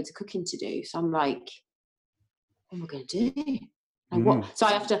haven't got loads of cooking to do. So I'm like, what am I going to do? Like what? So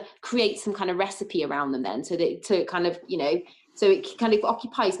I have to create some kind of recipe around them then, so it kind of, you know, so it kind of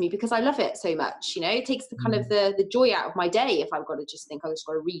occupies me because I love it so much, you know. It takes the kind of the joy out of my day if I've got to just think I've just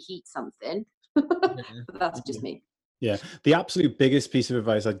got to reheat something. But that's just me. Yeah, the absolute biggest piece of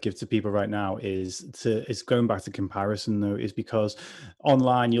advice I'd give to people right now is going back to comparison, though, is because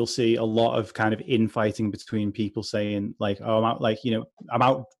online you'll see a lot of kind of infighting between people saying like, oh, I'm out, like, you know, I'm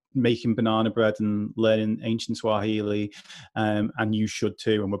out making banana bread and learning ancient Swahili, and you should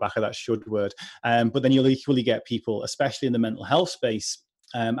too, and we're back at that should word. But then you'll equally get people, especially in the mental health space,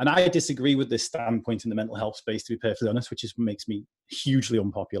 and I disagree with this standpoint in the mental health space, to be perfectly honest, which makes me hugely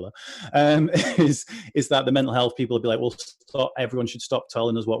unpopular, is that the mental health people will be like, well, everyone should stop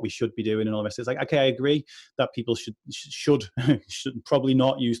telling us what we should be doing and all the rest. It's like, okay, I agree that people should probably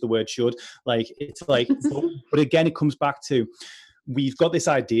not use the word should. Like, it's like, but again, it comes back to, we've got this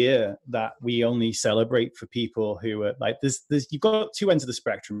idea that we only celebrate for people who are like, there's you've got two ends of the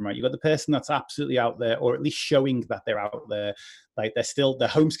spectrum, right? You've got the person that's absolutely out there, or at least showing that they're out there. Like they're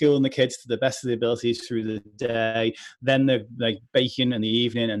homeschooling the kids to the best of their abilities through the day. Then they're like baking in the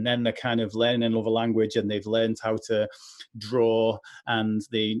evening, and then they're kind of learning another language, and they've learned how to draw, and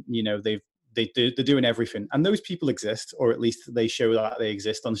they're doing everything. And those people exist, or at least they show that they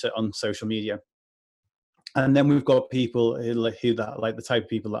exist on social media. And then we've got people who that, like the type of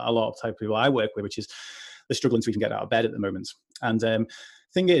people that a lot of type of people I work with, which is they're struggling to even get out of bed at the moment. And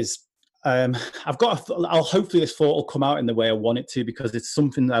thing is, hopefully this thought will come out in the way I want it to, because it's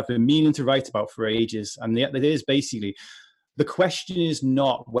something that I've been meaning to write about for ages. And it is basically, the question is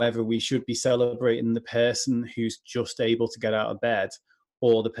not whether we should be celebrating the person who's just able to get out of bed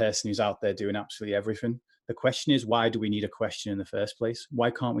or the person who's out there doing absolutely everything. The question is, why do we need a question in the first place? Why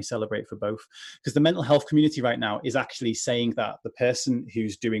can't we celebrate for both? Because the mental health community right now is actually saying that the person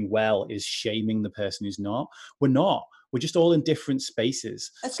who's doing well is shaming the person who's not. We're not. We're just all in different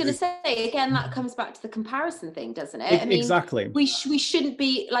spaces. I was going to say, again, that comes back to the comparison thing, doesn't it? I mean, exactly. We shouldn't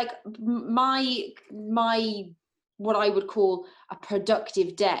be like my what I would call a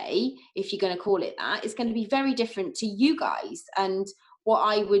productive day, if you're going to call it that, is going to be very different to you guys. And what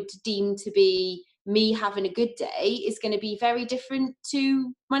I would deem to be me having a good day is going to be very different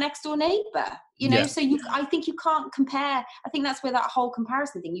to my next door neighbor, you know. So I think you can't compare. I think that's where that whole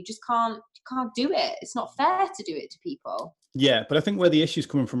comparison thing, you just can't do it. It's not fair to do it to people. Yeah, but I think where the issue's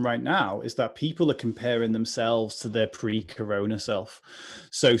coming from right now is that people are comparing themselves to their pre-corona self.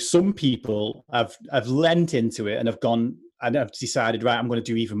 So some people have lent into it and have gone and have decided, right, I'm going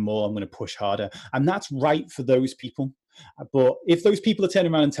to do even more, I'm going to push harder. And that's right for those people. But if those people are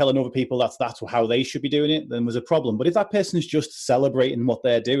turning around and telling other people that's how they should be doing it, then there's a problem. But if that person is just celebrating what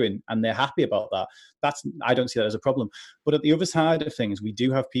they're doing and they're happy about that, I don't see that as a problem. But at the other side of things, we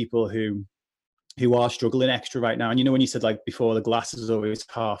do have people who are struggling extra right now. And you know, when you said like before, the glass is always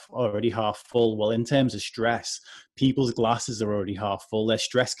already half full. Well, in terms of stress, people's glasses are already half full. Their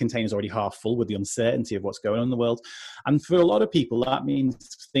stress container is already half full with the uncertainty of what's going on in the world. And for a lot of people, that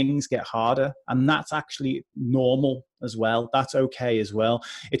means things get harder. And that's actually normal as well. That's okay as well.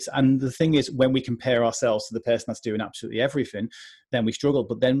 And the thing is, when we compare ourselves to the person that's doing absolutely everything, then we struggle.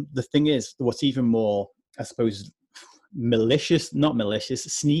 But then the thing is, what's even more, I suppose, sneaky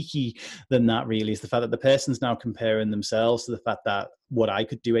than that really, is the fact that the person's now comparing themselves to the fact that what I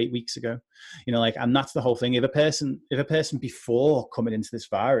could do 8 weeks ago. Like, and that's the whole thing. If a person before coming into this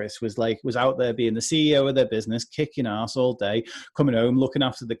virus was out there being the CEO of their business, kicking ass all day, coming home, looking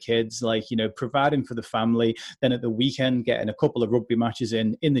after the kids, providing for the family, then at the weekend getting a couple of rugby matches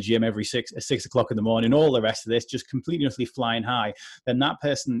in the gym every 6 o'clock in the morning, all the rest of this, just completely utterly flying high, then that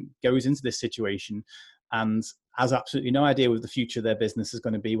person goes into this situation and has absolutely no idea what the future of their business is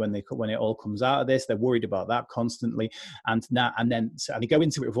going to be when it all comes out of this. They're worried about that constantly, and they go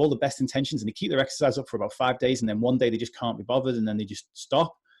into it with all the best intentions, and they keep their exercise up for about 5 days, and then one day they just can't be bothered, and then they just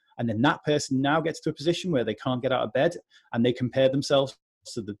stop, and then that person now gets to a position where they can't get out of bed, and they compare themselves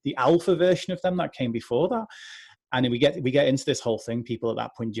to the alpha version of them that came before that. And we get into this whole thing. People at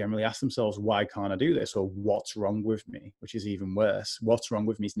that point generally ask themselves, why can't I do this? Or what's wrong with me? Which is even worse. What's wrong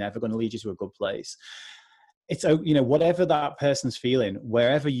with me is never going to lead you to a good place. It's, whatever that person's feeling,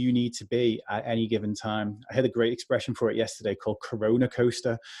 wherever you need to be at any given time. I had a great expression for it yesterday called Corona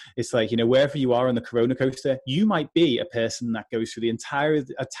Coaster. It's like, wherever you are on the Corona Coaster, you might be a person that goes through the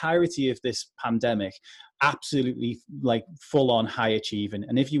entirety of this pandemic absolutely full on high achieving.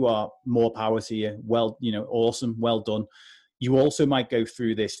 And if you are, more power to you. Well, awesome, well done. You also might go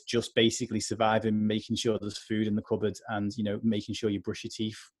through this just basically surviving, making sure there's food in the cupboard, and making sure you brush your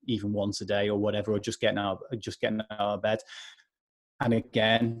teeth even once a day or whatever, or just getting out of bed. And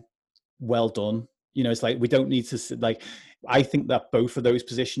again, well done. It's like, we don't need to I think that both of those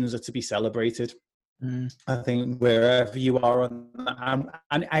positions are to be celebrated. I think wherever you are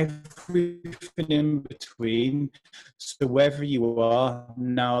and everything in between. So wherever you are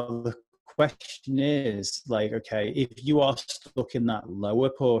now, the question is okay, if you are stuck in that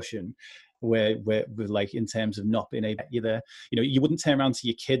lower portion where in terms of not being able to get you there, you wouldn't turn around to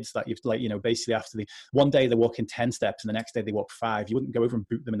your kids that you've basically after one day they're walking 10 steps and the next day they walk 5. You wouldn't go over and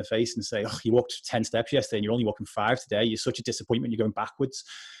boot them in the face and say, oh, you walked 10 steps yesterday and you're only walking 5 today. You're such a disappointment. You're going backwards.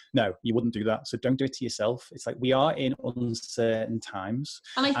 No, you wouldn't do that. So don't do it to yourself. It's like, we are in uncertain times.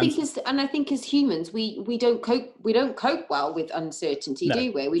 And I think as humans, we don't cope well with uncertainty, no.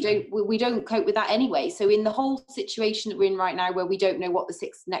 Do we? We don't cope with that anyway. So in the whole situation that we're in right now, where we don't know what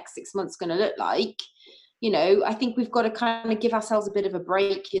the next 6 months is going to look like, I think we've got to kind of give ourselves a bit of a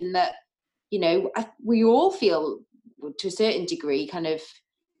break in that, we all feel to a certain degree kind of,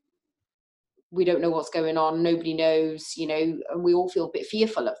 we don't know what's going on, nobody knows, and we all feel a bit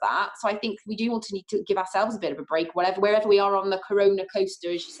fearful of that. So I think we do need to give ourselves a bit of a break, wherever we are on the Corona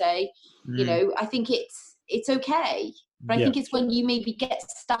coaster, as you say. I think it's okay. But I think it's when you maybe get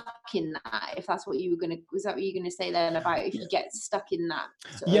stuck in that, if that's what you were going to, was that what you were going to say then about if you get stuck in that?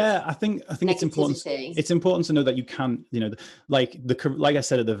 I think it's important. It's important to know that you can, like I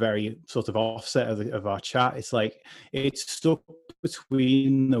said at the very sort of offset of our chat, it's like, it's stuck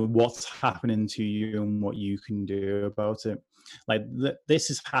between what's happening to you and what you can do about it. Like this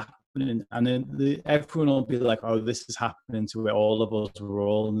is happening, and then everyone will be like, oh, this is happening to it, all of us, we're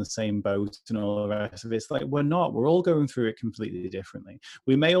all in the same boat and all the rest of it. It's like, we're not. We're all going through it completely differently.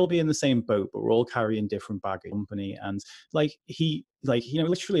 We may all be in the same boat, but we're all carrying different baggage. Company, and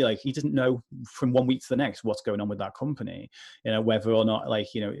literally, he didn't know from 1 week to the next what's going on with that company, whether or not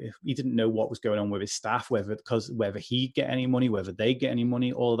if he didn't know what was going on with his staff, whether he'd get any money, whether they get any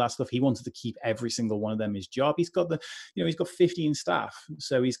money, all of that stuff. He wanted to keep every single one of them his job. He's got he's got 15 staff,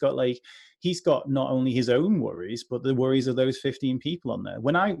 so he's got not only his own worries, but the worries of those 15 people on there.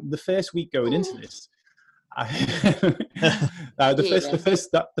 The first week going into this,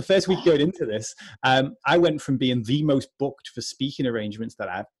 the first week going into this, I went from being the most booked for speaking arrangements that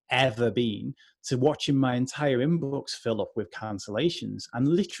I've ever been to watching my entire inbox fill up with cancellations and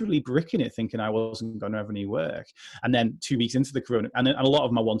literally bricking it, thinking I wasn't going to have any work. And then 2 weeks into the Corona, and a lot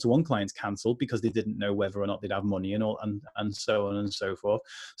of my one-to-one clients cancelled because they didn't know whether or not they'd have money and all, and so on and so forth.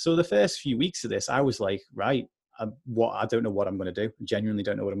 So the first few weeks of this, I was like, right, I don't know what I'm going to do. I genuinely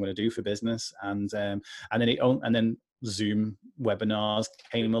don't know what I'm going to do for business. And then Zoom webinars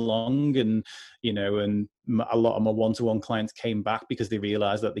came along, and a lot of my one-to-one clients came back because they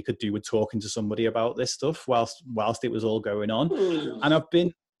realized that they could do with talking to somebody about this stuff whilst it was all going on. And I've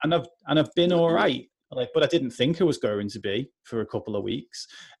been all right. But I didn't think I was going to be for a couple of weeks.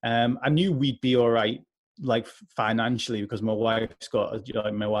 I knew we'd be all right, financially, because my wife's got a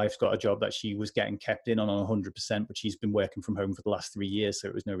job that she was getting kept in on 100%, but she's been working from home for the last 3 years, so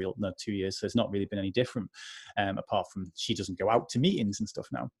it was no 2 years, so it's not really been any different, apart from she doesn't go out to meetings and stuff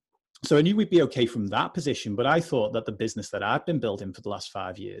now. So I knew we'd be okay from that position, but I thought that the business that I'd been building for the last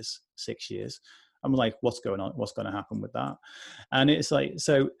 5 years, 6 years, I'm like, what's going on? What's going to happen with that? And it's like,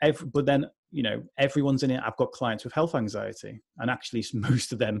 but then, you know, everyone's in it. I've got clients with health anxiety, and actually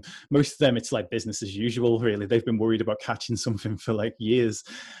most of them, it's like business as usual, really. They've been worried about catching something for like years.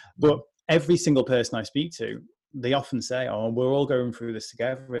 But every single person I speak to, they often say, oh, we're all going through this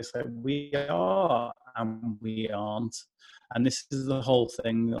together. It's like, we are and we aren't. And this is the whole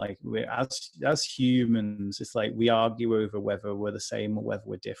thing. Like, we're as humans, it's like we argue over whether we're the same or whether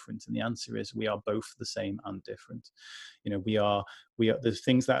we're different. And the answer is we are both the same and different. You know, we are, there's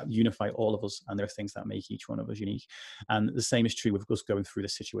things that unify all of us, and there are things that make each one of us unique. And the same is true with us going through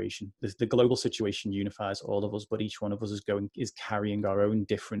this situation. The global situation unifies all of us, but each one of us is carrying our own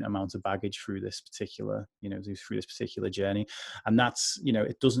different amount of baggage through this particular, through this particular journey. And that's,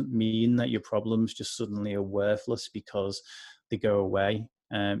 it doesn't mean that your problems just suddenly are worthless because they go away.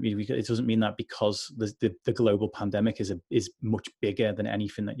 It doesn't mean that because the global pandemic is much bigger than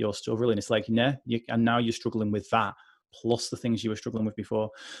anything that you're struggling. It's like, and now you're struggling with that, plus the things you were struggling with before.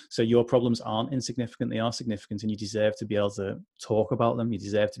 So your problems aren't insignificant, they are significant, and you deserve to be able to talk about them. You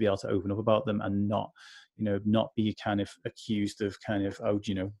deserve to be able to open up about them and not be kind of accused of kind of, oh,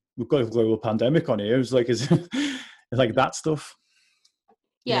 we've got a global pandemic on here. It's like, it's like that stuff.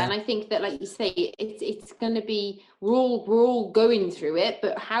 Yeah, and I think that, like you say, it's going to be, we're all going through it,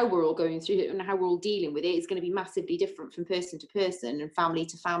 but how we're all going through it and how we're all dealing with it is going to be massively different from person to person and family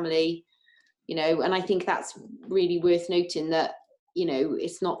to family, and I think that's really worth noting that,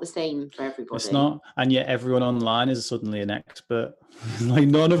 it's not the same for everybody. It's not, and yet everyone online is suddenly an expert. Like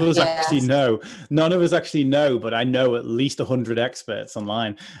none of us actually know. None of us actually know, but I know at least 100 experts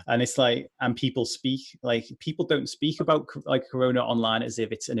online. And it's like, and people don't speak about like Corona online as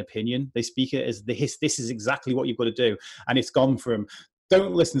if it's an opinion. They speak it as this is exactly what you've got to do. And it's gone from,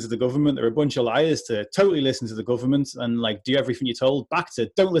 don't listen to the government, they're a bunch of liars, to totally listen to the government and like do everything you're told, back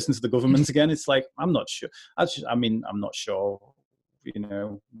to don't listen to the government again. It's like, I'm not sure. I'm not sure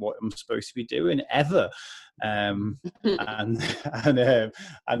what I'm supposed to be doing ever. And like,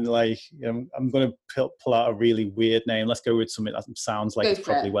 I'm going to pull out a really weird name. Let's go with something that sounds like it's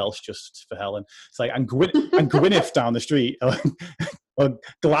probably Welsh, just for Helen. It's like, and Gwyneth down the street, or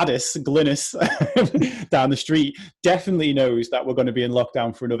Glynis down the street definitely knows that we're going to be in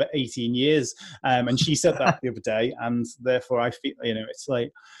lockdown for another 18 years. And she said that the other day, and therefore I feel, it's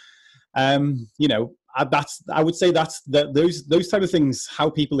like, I would say those type of things, how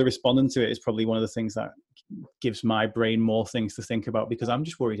people are responding to it is probably one of the things that gives my brain more things to think about, because I'm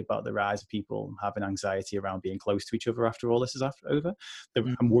just worried about the rise of people having anxiety around being close to each other after all this is over.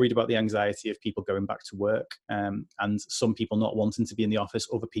 I'm worried about the anxiety of people going back to work, and some people not wanting to be in the office,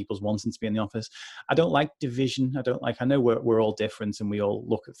 other people's wanting to be in the office. I don't like division. I know we're all different and we all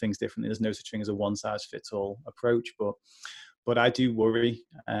look at things differently. There's no such thing as a one size fits all approach, but I do worry.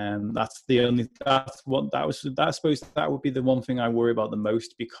 I suppose that would be the one thing I worry about the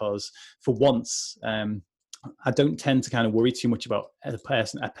most, because for once, I don't tend to kind of worry too much about a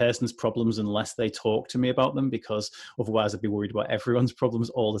person's problems unless they talk to me about them, because otherwise I'd be worried about everyone's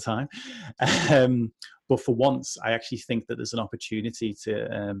problems all the time. But for once, I actually think that there's an opportunity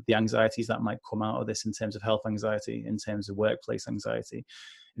to the anxieties that might come out of this, in terms of health anxiety, in terms of workplace anxiety,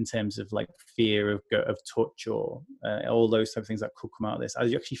 in terms of like fear of touch, or all those type of things that could come out of this. I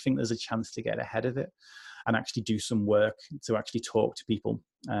actually think there's a chance to get ahead of it and actually do some work to actually talk to people.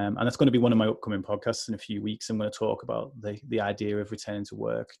 And that's going to be one of my upcoming podcasts in a few weeks. I'm going to talk about the idea of returning to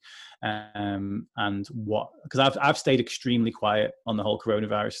work, and because I've stayed extremely quiet on the whole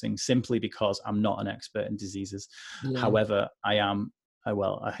coronavirus thing, simply because I'm not an expert in diseases. Yeah. However, I am. I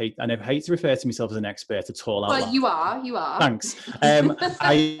never hate to refer to myself as an expert at all. Well, you are. Thanks.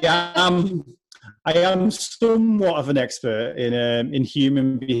 I am somewhat of an expert in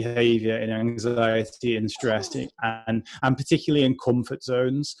human behaviour, in anxiety and stress, and particularly in comfort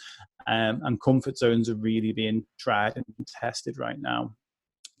zones. And comfort zones are really being tried and tested right now.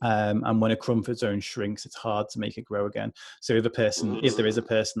 And when a comfort zone shrinks, it's hard to make it grow again. So if there is a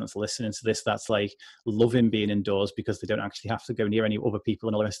person that's listening to this that's like loving being indoors because they don't actually have to go near any other people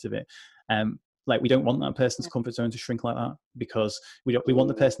and all the rest of it, like, we don't want that person's comfort zone to shrink like that, because we want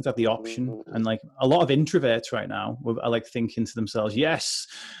the person to have the option. And like a lot of introverts right now are like thinking to themselves, yes,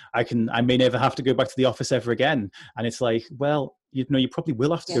 I may never have to go back to the office ever again. And it's like, well, you probably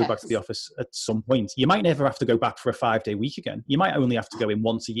will have to go back to the office at some point. You might never have to go back for a 5-day week again. You might only have to go in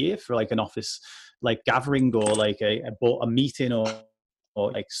once a year for like an office like gathering, or like a meeting, or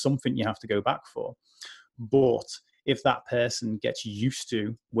like something you have to go back for. But if that person gets used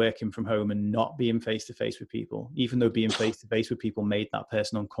to working from home and not being face-to-face with people, even though being face-to-face with people made that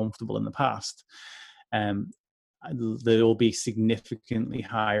person uncomfortable in the past, there will be significantly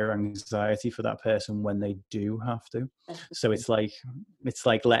higher anxiety for that person when they do have to. So it's like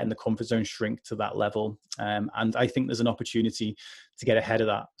letting the comfort zone shrink to that level. And I think there's an opportunity to get ahead of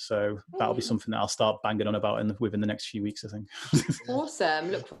that. So that'll be something that I'll start banging on about within the next few weeks, I think.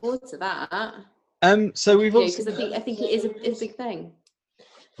 Awesome. Look forward to that. So we've because I think it is a big thing.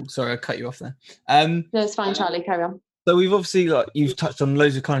 Sorry, I cut you off there. No, it's fine, Charlie. Carry on. So we've obviously you've touched on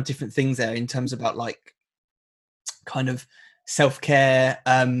loads of kind of different things there in terms about like kind of self-care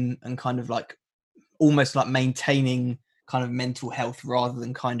and kind of like almost like maintaining kind of mental health rather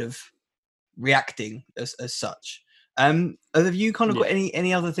than kind of reacting as such. Have you kind of got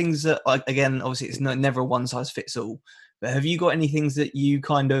any other things that, like, again, obviously it's never a one size fits all, but have you got any things that you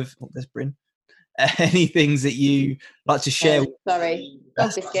kind of there's Bryn, any things that you like to share? Sorry,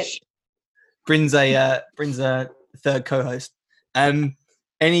 dog biscuit. Bryn's a third co-host.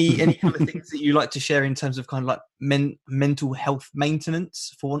 Any kind of things that you like to share in terms of kind of like mental health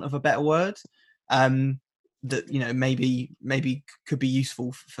maintenance, for want of a better word, that maybe could be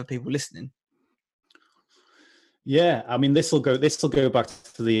useful for people listening? Yeah, I mean, this will go back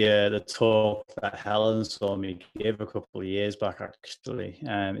to the talk that Helen saw me give a couple of years back. Actually,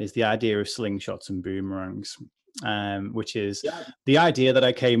 is the idea of slingshots and boomerangs. Which is the idea that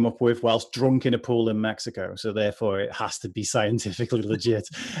I came up with whilst drunk in a pool in Mexico. So therefore it has to be scientifically legit.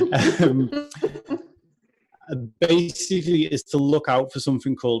 Basically is to look out for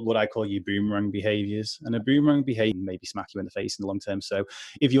something called what I call your boomerang behaviors. And a boomerang behavior may maybe smack you in the face in the long term. So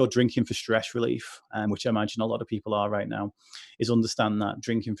if you're drinking for stress relief, which I imagine a lot of people are right now, is understand that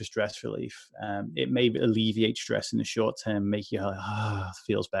drinking for stress relief, it may alleviate stress in the short term, make you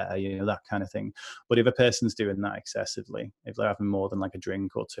feels better, that kind of thing. But if a person's doing that excessively, if they're having more than like a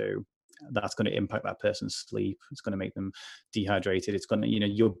drink or two, that's going to impact that person's sleep. It's going to make them dehydrated. It's going to,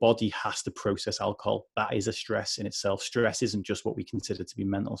 your body has to process alcohol. That is a stress in itself. Stress isn't just what we consider to be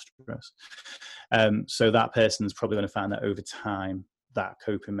mental stress. So that person's probably going to find that over time, that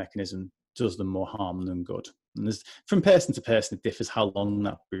coping mechanism does them more harm than good. And there's, from person to person, it differs how long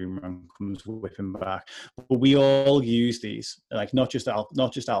that boomerang comes whipping back. But we all use these, like not just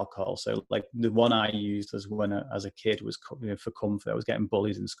alcohol. So like the one I used as a kid was for comfort. I was getting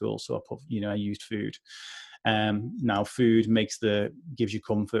bullied in school, so I used food. Now food gives you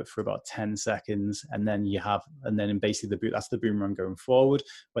comfort for about 10 seconds, and then basically that's the boomerang going forward.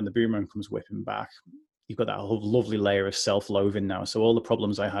 When the boomerang comes whipping back, you've got that lovely layer of self-loathing now. So all the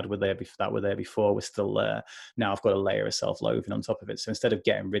problems I had that were there before were still there. Now I've got a layer of self-loathing on top of it. So instead of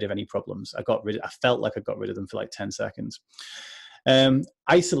getting rid of any problems, I felt like I got rid of them for like 10 seconds.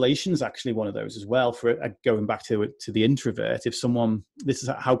 Isolation is actually one of those as well. For going back to the introvert, this is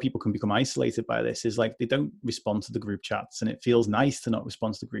how people can become isolated by this, is like they don't respond to the group chats, and it feels nice to not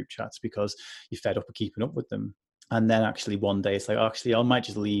respond to the group chats because you're fed up of keeping up with them. And then actually one day it's like, I might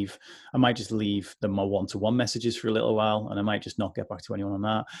just leave my one-to-one messages for a little while, and I might just not get back to anyone on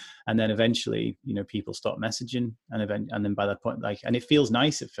that. And then eventually, people stop messaging, and then by that point, and it feels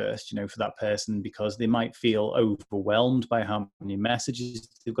nice at first, for that person, because they might feel overwhelmed by how many messages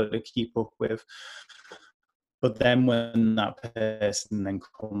they've got to keep up with. But then when that person then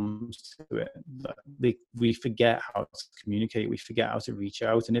comes to it, we forget how to communicate, we forget how to reach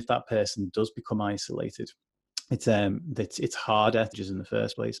out. And if that person does become isolated, it's harder just in the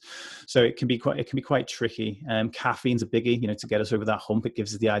first place. So it can be quite tricky. Caffeine's a biggie, to get us over that hump. It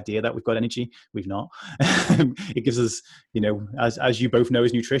gives us the idea that we've got energy. We've not. It gives us, as you both know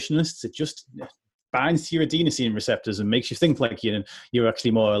as nutritionists, it just binds to your adenosine receptors and makes you think like you're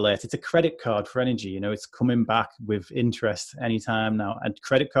actually more alert. It's a credit card for energy. It's coming back with interest anytime now, and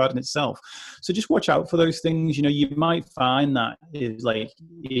credit card in itself. So just watch out for those things. You might find that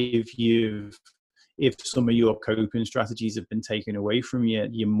if some of your coping strategies have been taken away from you,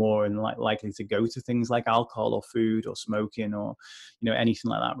 you're more likely to go to things like alcohol or food or smoking or, anything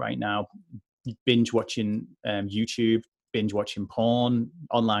like that right now. Binge watching YouTube, binge watching porn,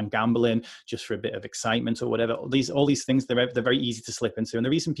 online gambling, just for a bit of excitement or whatever. All these things, they're very easy to slip into. And the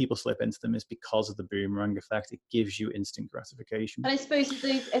reason people slip into them is because of the boomerang effect. It gives you instant gratification. And I suppose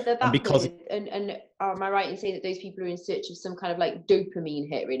am I right in saying that those people are in search of some kind of like dopamine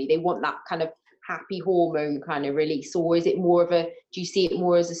hit, really? They want that kind of happy hormone kind of release, or is it more do you see it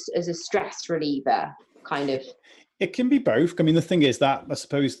more as a stress reliever kind of? It can be both. I mean, the thing is that I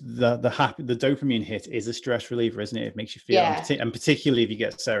suppose the dopamine hit is a stress reliever, isn't it? It makes you feel, and particularly if you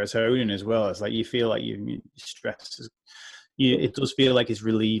get serotonin as well, it's like you feel like your stress It does feel like it's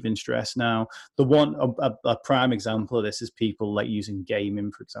relieving stress. Now, a prime example of this is people like using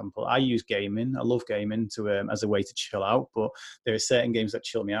gaming, for example. I use gaming. I love gaming as a way to chill out, but there are certain games that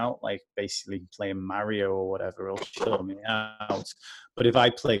chill me out, like basically playing Mario or whatever will chill me out. But if I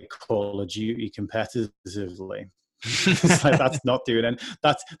play Call of Duty competitively, it's like that's not doing it.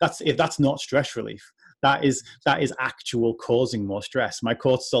 That's not stress relief. That is actual causing more stress. My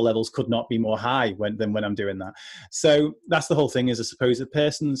cortisol levels could not be more high than when I'm doing that. So that's the whole thing. Is I suppose the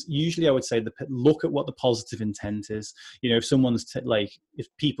person's usually, I would say, look at what the positive intent is. If someone's if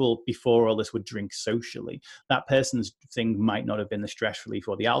people before all this would drink socially, that person's thing might not have been the stress relief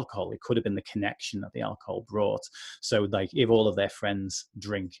or the alcohol. It could have been the connection that the alcohol brought. So like if all of their friends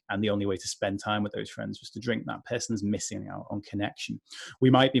drink and the only way to spend time with those friends was to drink, that person's missing out on connection. We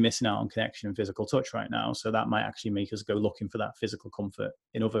might be missing out on connection and physical touch right now, so that might actually make us go looking for that physical comfort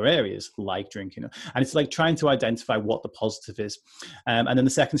in other areas like drinking. And it's like trying to identify what the positive is, and then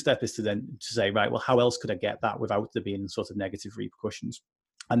the second step is to say, right, well, how else could I get that without there being sort of negative repercussions?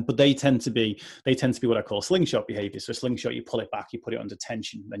 But they tend to be what I call slingshot behavior. So slingshot, you pull it back, you put it under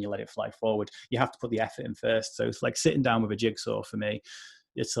tension, then you let it fly forward. You have to put the effort in first. So it's like sitting down with a jigsaw for me.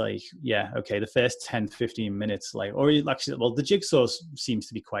 It's like, yeah, okay, the first 10, 15 minutes, the jigsaw seems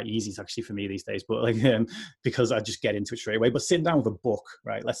to be quite easy actually for me these days, but because I just get into it straight away. But sitting down with a book,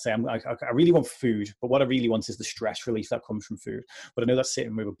 right? Let's say I really want food, but what I really want is the stress relief that comes from food. But I know that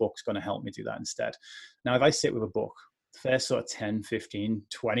sitting with a book's going to help me do that instead. Now, if I sit with a book, first sort of 10, 15,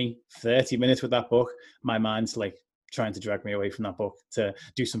 20, 30 minutes with that book, my mind's like trying to drag me away from that book to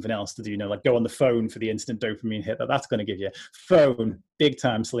do something else, to do, go on the phone for the instant dopamine hit that's going to give you. Phone, big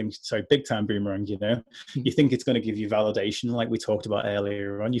time boomerang, You think it's going to give you validation like we talked about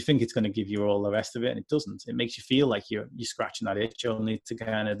earlier on. You think it's going to give you all the rest of it, and it doesn't. It makes you feel like you're scratching that itch, only to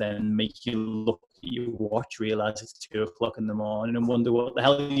kind of then make you look at your watch, realize it's 2:00 in the morning and wonder what the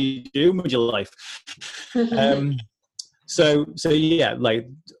hell you doing with your life. So yeah, like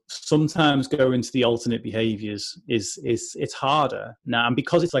sometimes going to the alternate behaviors is it's harder now, and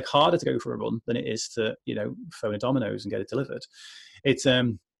because it's like harder to go for a run than it is to phone a Domino's and get it delivered. It's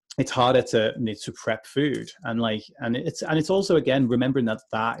harder to prep food, and it's also, again, remembering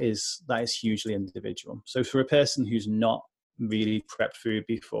that is hugely individual. So for a person who's not really prepped food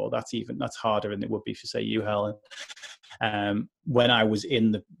before, that's harder than it would be for, say, you, Helen. When I was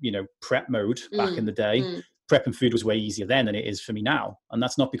in the prep mode back in the day, prepping food was way easier then than it is for me now. And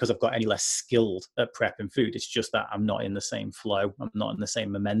that's not because I've got any less skilled at prepping food. It's just that I'm not in the same flow. I'm not in the same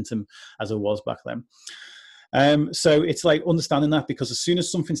momentum as I was back then. So it's like understanding that, because as soon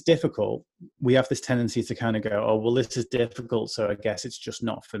as something's difficult, we have this tendency to kind of go, oh, well, this is difficult, so I guess it's just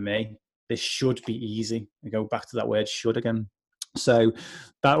not for me. This should be easy. I go back to that word should again. So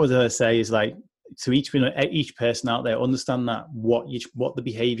that was what I say is like, to each person out there, understand that what the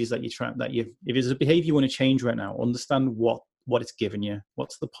behaviors that you try, if there's a behavior you want to change right now, understand what it's given you.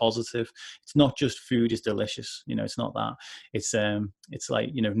 What's the positive? It's not just food is delicious. It's not that. It's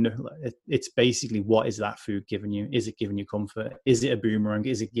like, it's basically, what is that food giving you? Is it giving you comfort? Is it a boomerang?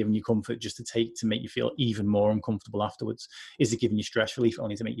 Is it giving you comfort just to make you feel even more uncomfortable afterwards? Is it giving you stress relief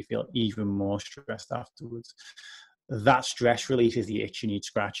only to make you feel even more stressed afterwards? That stress relief is the itch you need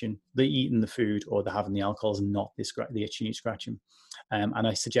scratching. The eating the food or the having the alcohol is not the itch you need scratching. And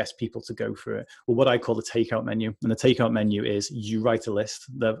I suggest people to go for it. Well, what I call the takeout menu. And the takeout menu is you write a list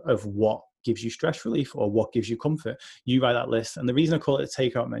of what gives you stress relief or what gives you comfort. You write that list. And the reason I call it a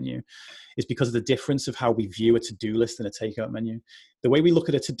takeout menu is because of the difference of how we view a to-do list and a takeout menu. The way we look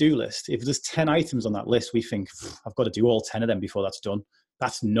at a to-do list, if there's 10 items on that list, we think, I've got to do all 10 of them before that's done.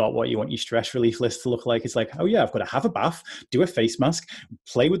 That's not what you want your stress relief list to look like. It's like, oh yeah, I've got to have a bath, do a face mask,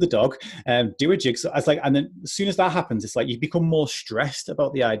 play with the dog, do a jigsaw. It's like, and then as soon as that happens, it's like you become more stressed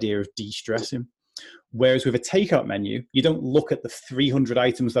about the idea of de-stressing. Whereas with a takeout menu, you don't look at the 300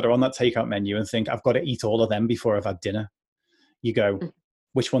 items that are on that takeout menu and think, I've got to eat all of them before I've had dinner. You go,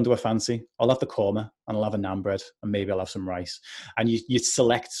 which one do I fancy? I'll have the korma and I'll have a naan bread and maybe I'll have some rice. And you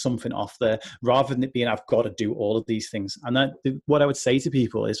select something off there rather than it being, I've got to do all of these things. And what I would say to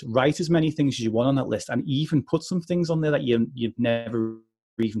people is write as many things as you want on that list, and even put some things on there that you've never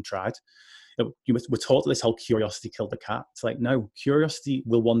even tried. We're taught this whole curiosity killed the cat. It's like, no, curiosity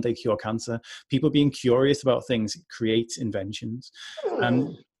will one day cure cancer. People being curious about things creates inventions.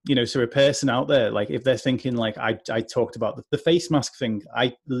 And so a person out there, like if they're thinking, like I talked about the face mask thing,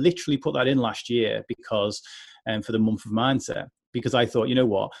 I literally put that in last year because for the month of mindset, because I thought, you know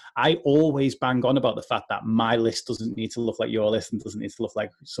what, I always bang on about the fact that my list doesn't need to look like your list and doesn't need to look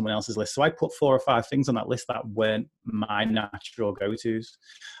like someone else's list. So I put 4 or 5 things on that list that weren't my natural go-tos.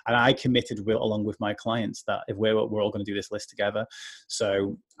 And I committed along with my clients that if we're all going to do this list together,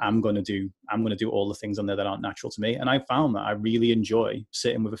 so I'm going to do all the things on there that aren't natural to me. And I found that I really enjoy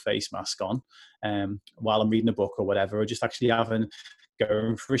sitting with a face mask on while I'm reading a book or whatever, or just actually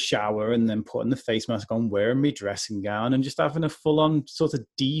going for a shower and then putting the face mask on, wearing my dressing gown, and just having a full-on sort of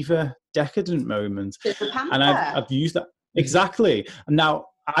diva decadent moment. And I've used that exactly. And now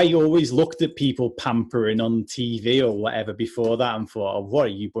I always looked at people pampering on TV or whatever before that and thought, oh, what are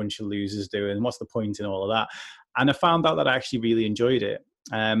you bunch of losers doing? What's the point in all of that? And I found out that I actually really enjoyed it.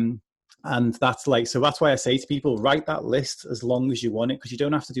 And that's that's why I say to people, write that list as long as you want it, because you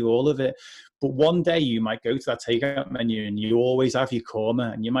don't have to do all of it. But one day you might go to that takeout menu and you always have your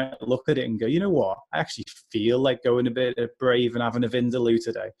korma, and you might look at it and go, you know what, I actually feel like going a bit brave and having a vindaloo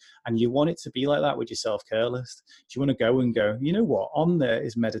today. And you want it to be like that with your self-care list. You want to go and go, you know what, on there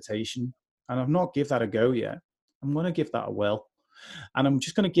is meditation, and I've not give that a go yet. I'm going to give that a whirl. And I'm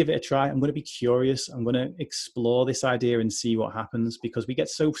just going to give it a try. I'm going to be curious. I'm going to explore this idea and see what happens, because we get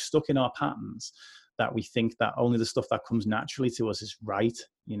so stuck in our patterns that we think that only the stuff that comes naturally to us is right,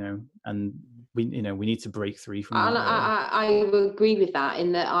 and we need to break free from that. And I agree with that,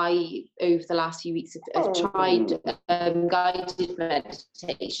 in that I, over the last few weeks, have tried guided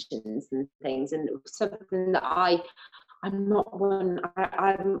meditations and things, and something that I'm not one,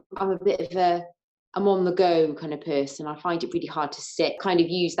 I'm a bit of I'm on the go kind of person. I find it really hard to sit, kind of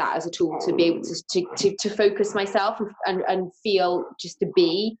use that as a tool to be able to focus myself and feel just to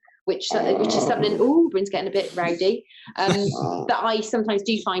be, which is something, Bryn's getting a bit rowdy, that I sometimes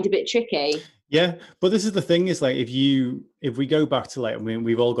do find a bit tricky. Yeah, but this is the thing, is like, if we go back to, like, I mean,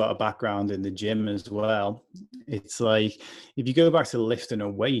 we've all got a background in the gym as well. It's like, if you go back to lifting a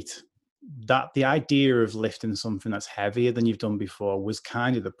weight, that the idea of lifting something that's heavier than you've done before was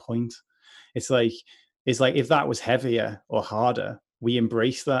kind of the point. It's like if that was heavier or harder, we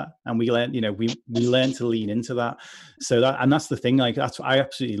embrace that, and we learn, we learn to lean into that. So that's the thing. Like, that's, I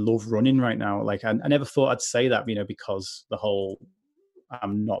absolutely love running right now. Like, I never thought I'd say that, because the whole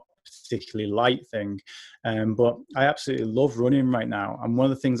I'm not particularly light thing, but I absolutely love running right now. And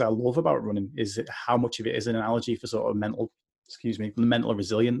one of the things I love about running is how much of it is an analogy for sort of mental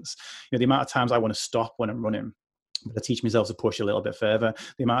resilience. The amount of times I want to stop when I'm running, but I teach myself to push a little bit further.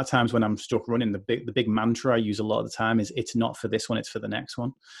 The amount of times when I'm stuck running, the big mantra I use a lot of the time is, it's not for this one, it's for the next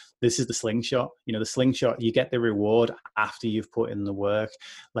one. This is the slingshot. The slingshot, you get the reward after you've put in the work.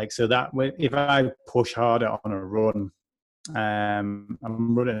 Like, so that if I push harder on a run, I'm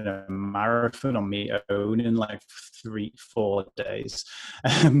running a marathon on my own in like 3-4 days,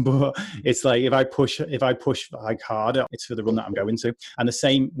 but it's like, if I push like harder, it's for the run that I'm going to. And the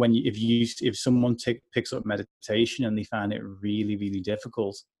same when if someone picks up meditation and they find it really, really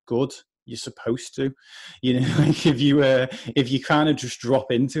difficult, good, you're supposed to, like, if you kind of just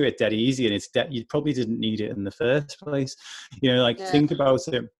drop into it dead easy, and you probably didn't need it in the first place. Think about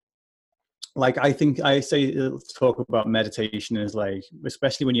it. Like, I think I say, talk about meditation is like,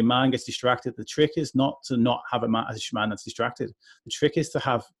 especially when your mind gets distracted, the trick is not to not have a mind that's distracted. The trick is to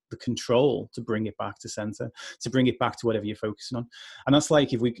have the control to bring it back to center, to bring it back to whatever you're focusing on. And that's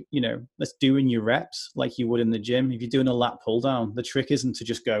like, if we, let's do in your reps like you would in the gym. If you're doing a lat pull down, the trick isn't to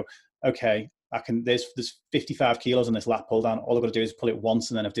just go, okay, there's 55 kilos on this lat pull down. All I've got to do is pull it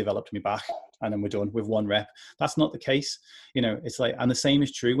once, and then I've developed my back, and then we're done with one rep. That's not the case. It's like, and the same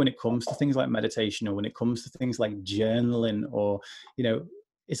is true when it comes to things like meditation, or when it comes to things like journaling, or,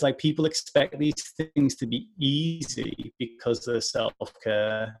 it's like people expect these things to be easy because they're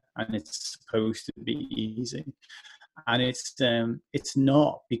self-care, and it's supposed to be easy. And it's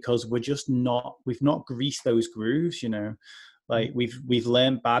not, because we've not greased those grooves, Like, we've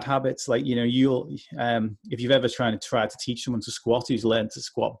learned bad habits. Like, if you've ever tried to teach someone to squat who's learned to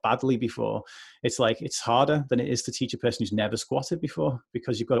squat badly before, it's like, it's harder than it is to teach a person who's never squatted before,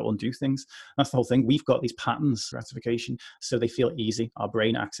 because you've got to undo things. That's the whole thing. We've got these patterns, gratification, so they feel easy. Our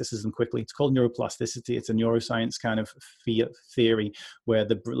brain accesses them quickly. It's called neuroplasticity. It's a neuroscience kind of theory where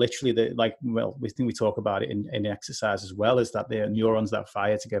we think we talk about it in exercise as well, is that the neurons that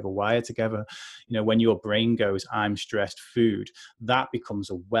fire together wire together. When your brain goes, I'm stressed, food, that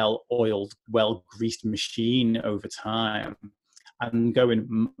becomes a well-oiled, well-greased machine over time. And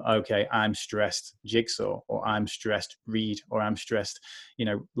going, okay, I'm stressed, jigsaw, or I'm stressed, read, or I'm stressed,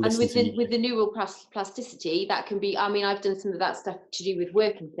 And with the neural plasticity, that can be, I've done some of that stuff to do with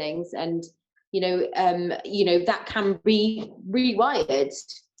work and things, and, that can be rewired.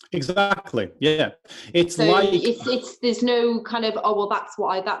 Exactly. Yeah. It's So like, it's there's no kind of, oh well,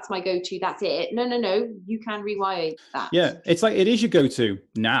 that's my go-to, that's it. No, you can rewire that. yeah, it's like, it is your go-to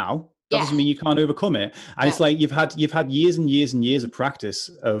now. That doesn't mean you can't overcome it. And it's like you've had years and years and years of practice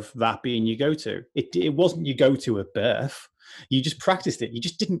of that being your go-to. It wasn't your go-to at birth. You just practiced it. You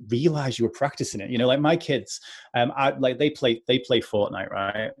just didn't realize you were practicing it. You know, like my kids, they play Fortnite,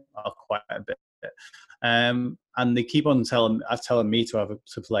 right? Quite a bit. And they keep on telling me to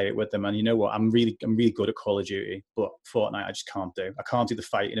play it with them. And you know what? I'm really good at Call of Duty, but Fortnite I just can't do. I can't do the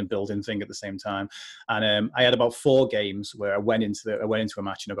fighting and building thing at the same time. And I had about 4 games where I went into a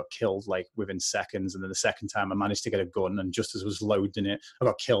match and I got killed like within seconds. And then the second time I managed to get a gun, and just as I was loading it, I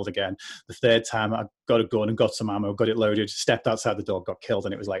got killed again. The third time I got a gun and got some ammo, got it loaded, stepped outside the door, got killed,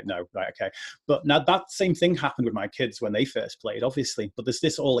 and it was like, no, right, okay. But now that same thing happened with my kids when they first played, obviously. But there's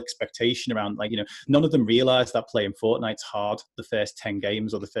this whole expectation around, like, you know, none of them realize that playing Fortnite's hard the first 10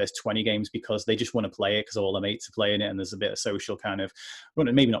 games or the first 20 games because they just want to play it because all their mates are playing it, and there's a bit of social kind of,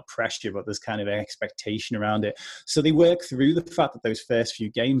 maybe not pressure, but there's kind of an expectation around it. So they work through the fact that those first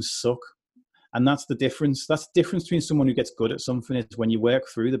few games suck. And that's the difference. That's the difference between someone who gets good at something is when you work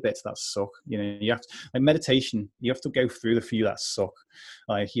through the bits that suck. You know, you have to, like meditation, you have to go through the few that suck.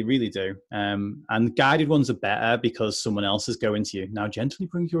 Like you really do. And guided ones are better because someone else is going to you. Now gently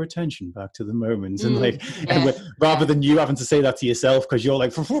bring your attention back to the moment. And rather than you having to say that to yourself because you're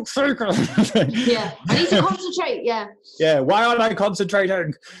like, for fuck's sake. Yeah, I need to concentrate. Yeah. Yeah, why aren't I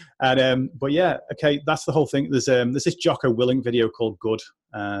concentrating? And but yeah, okay, that's the whole thing. There's this Jocko Willink video called Good.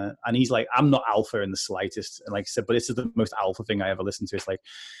 And he's like, I'm not alpha in the slightest. And like I said, but it's the most alpha thing I ever listened to. It's like,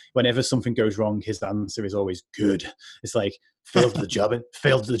 whenever something goes wrong, his answer is always good. It's like, failed the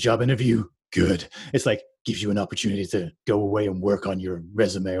job interview, good. It's like, gives you an opportunity to go away and work on your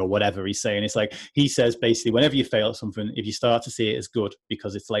resume or whatever he's saying. It's like, he says basically, whenever you fail at something, if you start to see it as good,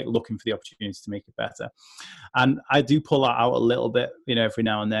 because it's like looking for the opportunity to make it better. And I do pull that out a little bit, you know, every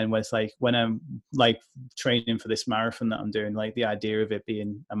now and then, where it's like, when I'm like training for this marathon that I'm doing, like the idea of it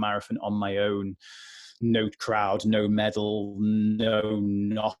being a marathon on my own, no crowd, no medal, no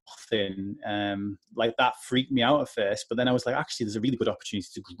nothing. Like that freaked me out at first, but then I was like, actually, there's a really good opportunity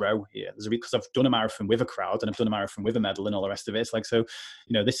to grow here. Because I've done a marathon with a crowd and I've done a marathon with a medal and all the rest of it. It's like, so,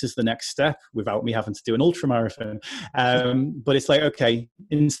 you know, this is the next step without me having to do an ultra marathon. But it's like, okay,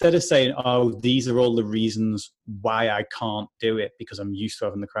 instead of saying, oh, these are all the reasons why I can't do it because I'm used to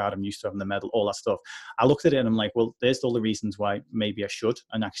having the crowd, I'm used to having the medal, all that stuff. I looked at it and I'm like, well, there's all the reasons why maybe I should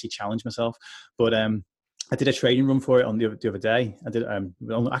and actually challenge myself. But I did a training run for it on the other day. I did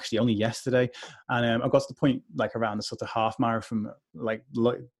actually only yesterday, and I got to the point like around the sort of half marathon like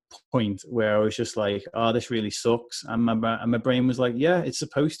point where I was just like, oh, this really sucks, and my brain was like, yeah, it's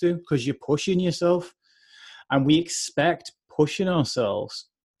supposed to, because you're pushing yourself, and we expect pushing ourselves.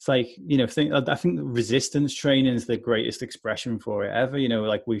 It's like, you know, I think resistance training is the greatest expression for it ever. You know,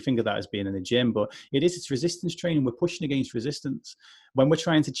 like we think of that as being in the gym, but it's resistance training. We're pushing against resistance. When we're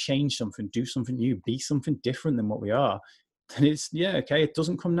trying to change something, do something new, be something different than what we are, then it's, yeah, okay, it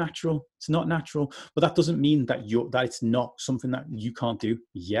doesn't come natural. It's not natural, but that doesn't mean that it's not something that you can't do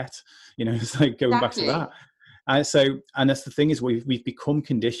yet. You know, it's like going back to that. And that's the thing is we've become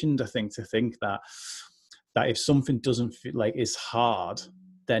conditioned, I think, to think that if something doesn't feel like it's hard,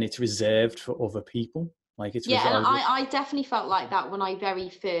 then it's reserved for other people. Like it's and I definitely felt like that when I very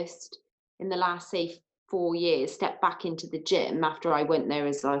first, in the last say 4 years, stepped back into the gym after I went there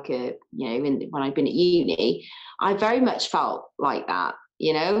as like a, you know, when I'd been at uni. I very much felt like that.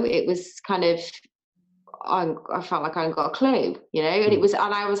 You know, it was kind of, I felt like I hadn't got a clue. You know, and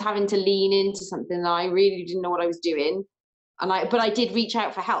I was having to lean into something that I really didn't know what I was doing. But I did reach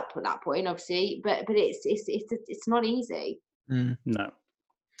out for help at that point, obviously. But it's not easy. No.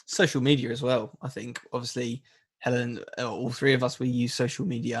 Social media as well. I think obviously Helen, all three of us, we use social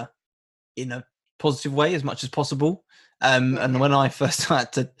media in a positive way as much as possible. And when I first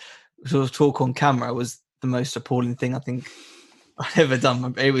had to sort of talk on camera, was the most appalling thing I think I've ever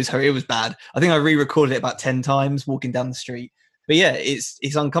done. It was bad. I think I re-recorded it about 10 times walking down the street. But yeah, it's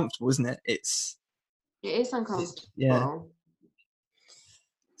uncomfortable, isn't it? It is uncomfortable.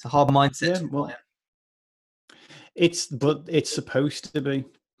 It's a hard mindset. It's supposed to be.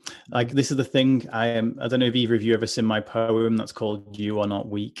 Like, this is the thing. I don't know if either of you ever seen my poem that's called "You Are Not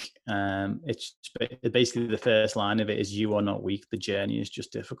Weak." It's basically the first line of it is "You are not weak. The journey is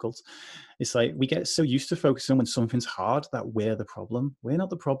just difficult." It's like we get so used to focusing when something's hard that we're the problem. We're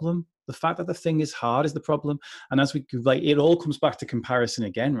not the problem. The fact that the thing is hard is the problem. And as we like, it all comes back to comparison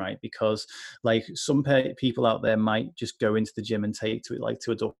again, right? Because like some people out there might just go into the gym and take to it like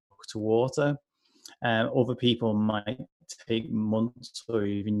to a duck to water. Other people might take months or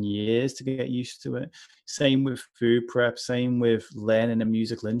even years to get used to it. Same with food prep, same with learning a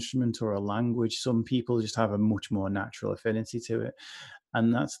musical instrument or a language. Some people just have a much more natural affinity to it.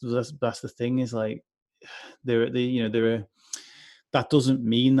 And that's the thing, is like, that doesn't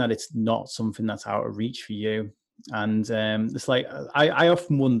mean that it's not something that's out of reach for you. And it's like, I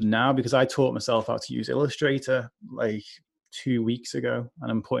often wonder now, because I taught myself how to use Illustrator like 2 weeks ago,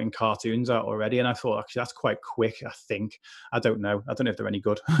 and I'm putting cartoons out already. And I thought, actually, that's quite quick. I think, I don't know if they're any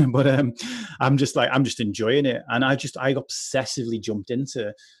good, but I'm just enjoying it. And I obsessively jumped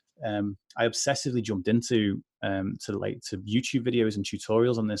into to YouTube videos and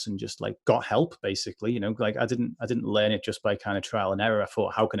tutorials on this, and just like got help, basically. Like I didn't learn it just by kind of trial and error. I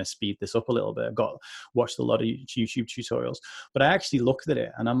thought, how can I speed this up a little bit? Watched a lot of YouTube tutorials, but I actually looked at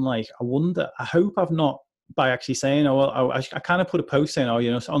it and I'm like, I hope I've not, by actually saying, I kind of put a post saying,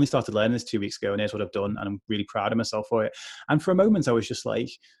 I only started learning this 2 weeks ago, and here's what I've done, and I'm really proud of myself for it. And for a moment I was just like,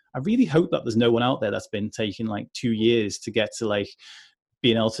 I really hope that there's no one out there that's been taking like 2 years to get to like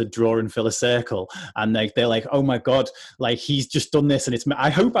being able to draw and fill a circle, and they're like, oh my god, like he's just done this, and it's.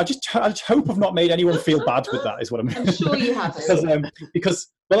 I just hope I've not made anyone feel bad with that. Is what I'm sure you haven't. because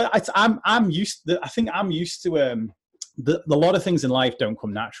well, I'm used to. I think I'm used to. A lot of things in life don't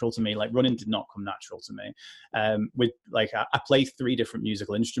come natural to me. Like running did not come natural to me. With like I play 3 different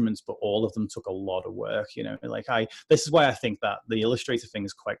musical instruments, but all of them took a lot of work. This is why I think that the Illustrator thing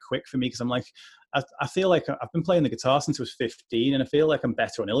is quite quick for me, because I'm like, I feel like I've been playing the guitar since I was 15, and I feel like I'm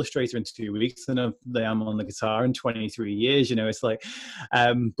better on Illustrator in 2 weeks than I am on the guitar in 23 years. It's like,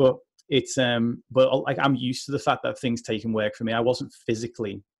 but like I'm used to the fact that things taking work for me. I wasn't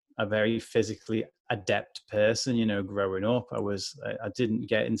a very physically adept person, growing up. I didn't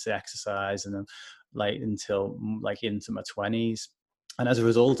get into exercise and like until like into my 20s. And as a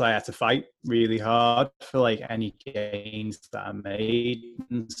result, I had to fight really hard for like any gains that I made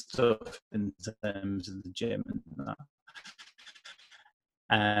and stuff in terms of the gym and that.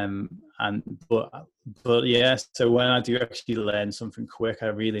 But yeah, so when I do actually learn something quick, I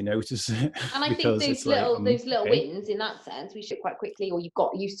really notice it. And I think those little wins in that sense, we should quite quickly, or you've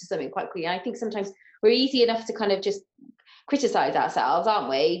got used to something quite quickly. And I think sometimes we're easy enough to kind of just criticize ourselves, aren't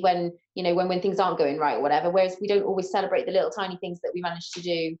we, when when things aren't going right or whatever, whereas we don't always celebrate the little tiny things that we manage to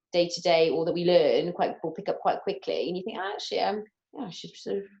do day to day, or that we learn or pick up quite quickly. And you think, actually, I should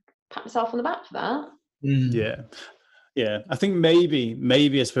sort of pat myself on the back for that. Yeah, I think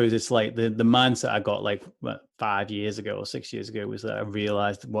maybe I suppose it's like the mindset I got like 5 years ago or 6 years ago was that I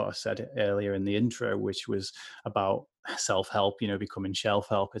realized what I said earlier in the intro, which was about self-help, becoming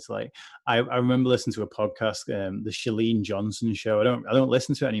shelf-help. It's like I remember listening to a podcast, the Shalene Johnson show. I don't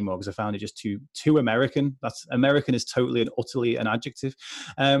listen to it anymore because I found it just too American. That's American is totally and utterly an adjective,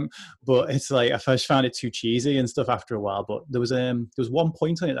 but it's like I first found it too cheesy and stuff after a while. But there was one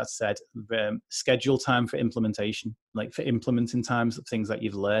point on it that said schedule time for implementation, like for implementing times of things that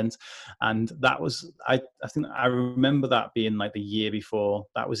you've learned. And that was I think I remember that being like the year before.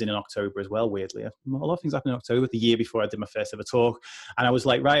 That was in October as well, weirdly. A lot of things happened in October, the year before I did my first ever talk. And I was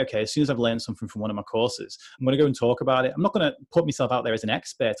like, right, okay, as soon as I've learned something from one of my courses, I'm going to go and talk about it. I'm not going to put myself out there as an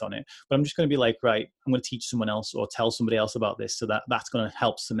expert on it, but I'm just going to be like, right, I'm going to teach someone else or tell somebody else about this, so that's going to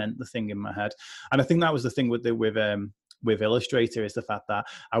help cement the thing in my head. And I think that was the thing with Illustrator, is the fact that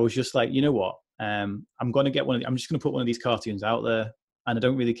I was just like, you know what, I'm just going to put one of these cartoons out there. And I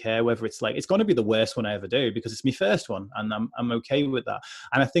don't really care whether it's going to be the worst one I ever do, because it's my first one, and I'm okay with that.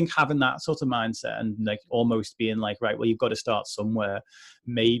 And I think having that sort of mindset and like almost being like, right, well, you've got to start somewhere,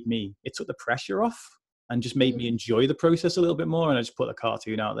 it took the pressure off and just made me enjoy the process a little bit more. And I just put a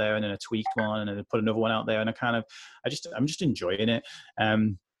cartoon out there, and then I tweaked one, and then I put another one out there, and I'm just enjoying it.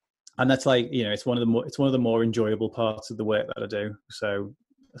 And that's like, it's one of the more enjoyable parts of the work that I do. So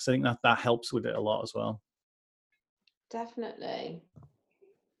I think that helps with it a lot as well. Definitely.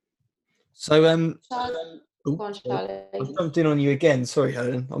 So Go on, Charlie. I've jumped in on you again. Sorry,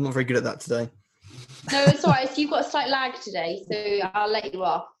 Helen. I'm not very good at that today. No, it's all right. So you've got a slight lag today, so I'll let you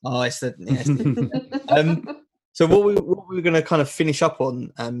off. Oh, it's the so what we were going to kind of finish up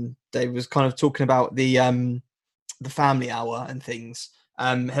on, Dave, was kind of talking about the family hour and things.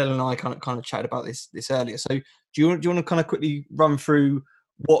 Helen and I kind of chatted about this earlier. So do you want to kind of quickly run through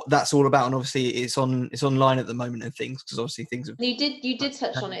what that's all about? And obviously it's online at the moment and things, because obviously things have. You did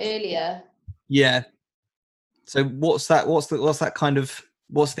touch on it earlier. Yeah. So what's the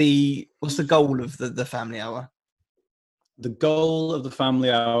goal of the family hour? The goal of the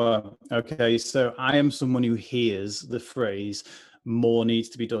family hour. Okay, so I am someone who hears the phrase more needs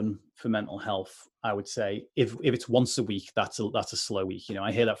to be done for mental health. I would say if it's once a week, that's a slow week.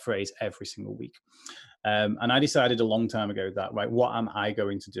 I hear that phrase every single week. And I decided a long time ago that, right, what am I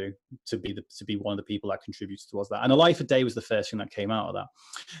going to do to be one of the people that contributes towards that? And A Life a Day was the first thing that came out of that.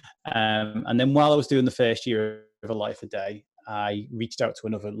 And then while I was doing the first year of A Life a Day, I reached out to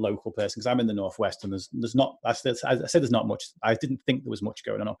another local person, because I'm in the Northwest and there's not, I said there's not much. I didn't think there was much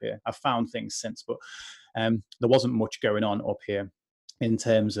going on up here. I've found things since, but there wasn't much going on up here in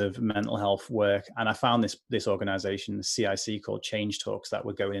terms of mental health work. And I found this organization, the CIC, called Change Talks, that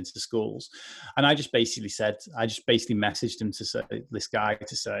were going into schools. And I just basically messaged him to say, this guy,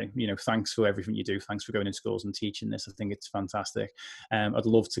 to say, you know, thanks for everything you do. Thanks for going into schools and teaching this. I think it's fantastic. I'd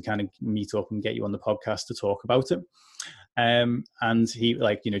love to kind of meet up and get you on the podcast to talk about it. And he,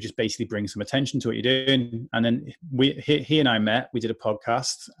 like, you know, just basically brings some attention to what you're doing. And then he and I met, we did a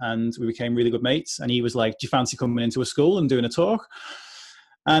podcast, and we became really good mates. And he was like, do you fancy coming into a school and doing a talk?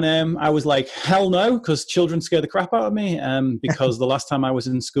 And I was like, hell no, because children scare the crap out of me. Because the last time I was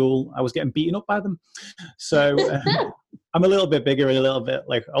in school, I was getting beaten up by them. So I'm a little bit bigger and a little bit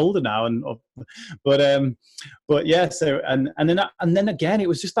like older now, but yeah. So and then again, it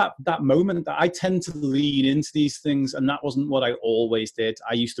was just that moment that I tend to lean into these things, and that wasn't what I always did.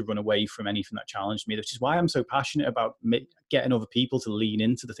 I used to run away from anything that challenged me, which is why I'm so passionate about getting other people to lean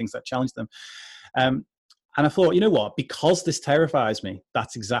into the things that challenge them. And I thought, you know what, because this terrifies me,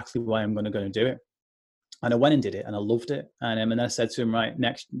 that's exactly why I'm going to go and do it. And I went and did it, and I loved it. And then I said to him, right,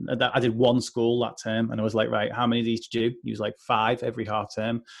 I did one school that term, and I was like, right, how many of these do you do? He was like, 5 every half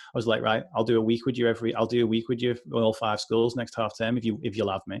term. I was like, right, I'll do a week with you all 5 schools next half term if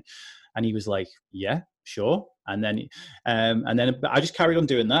you'll have me. And he was like, yeah, sure. And then I just carried on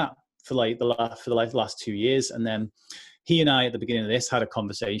doing that for the last 2 years. And then he and I, at the beginning of this, had a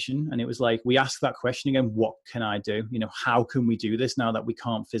conversation, and it was like, we asked that question again, what can I do? You know, how can we do this now that we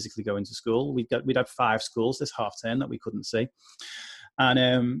can't physically go into school? We'd had 5 schools this half term that we couldn't see.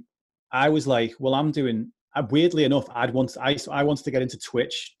 And I was like, well, weirdly enough, I wanted to get into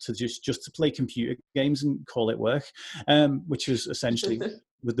Twitch to just to play computer games and call it work, which was essentially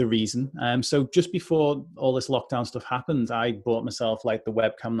with the reason. So just before all this lockdown stuff happened, I bought myself like the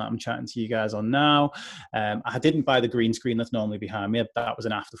webcam that I'm chatting to you guys on now. I didn't buy the green screen that's normally behind me. That was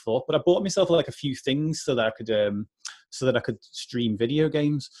an afterthought, but I bought myself like a few things so that I could stream video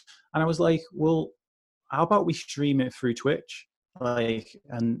games. And I was like, well, how about we stream it through Twitch? Like,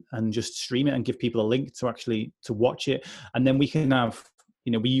 and just stream it and give people a link to watch it. And then we can have,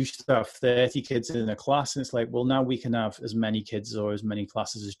 you know, we used to have 30 kids in a class, and it's like, well, now we can have as many kids or as many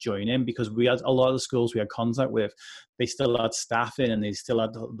classes as join in, because we had a lot of the schools we had contact with, they still had staff in, and they still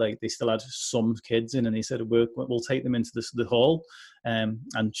had some kids in, and they said, we'll take them into the hall, and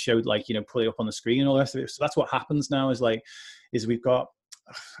showed, like, you know, put it up on the screen and all the rest of it. So that's what happens now is we've got,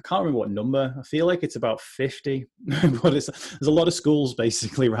 I can't remember what number. I feel like it's about 50, but there's a lot of schools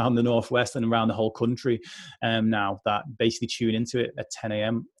basically around the Northwest and around the whole country now that basically tune into it at 10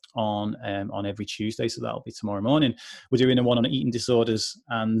 a.m. on every Tuesday. So that'll be tomorrow morning. We're doing a one on eating disorders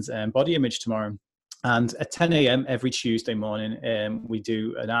and body image tomorrow. And at 10 a.m. every Tuesday morning, we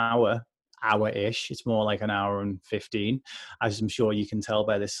do an hour-ish. It's more like an hour and 15. As I'm sure you can tell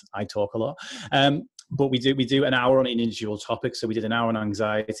by this, I talk a lot. But we do an hour on individual topics. So we did an hour on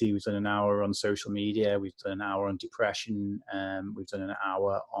anxiety. We've done an hour on social media. We've done an hour on depression. We've done an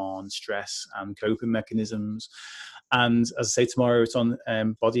hour on stress and coping mechanisms. And as I say, tomorrow it's on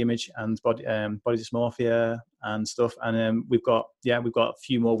body image and body dysmorphia and stuff. And we've got a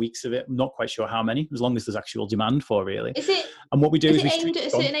few more weeks of it. I'm not quite sure how many, as long as there's actual demand for, really. Is it? And what we do is aimed at a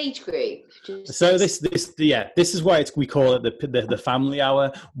certain age group? So this is why we call it the family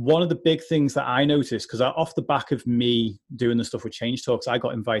hour. One of the big things that I noticed, because off the back of me doing the stuff with Change Talks, I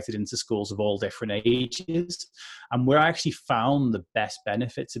got invited into schools of all different ages, and where I actually found the best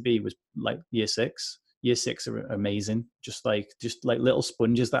benefit to be was like year 6. Year 6 are amazing, just like little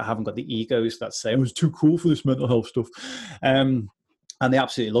sponges that haven't got the egos that say, I was too cool for this mental health stuff. And they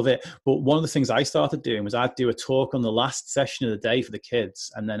absolutely love it. But one of the things I started doing was I'd do a talk on the last session of the day for the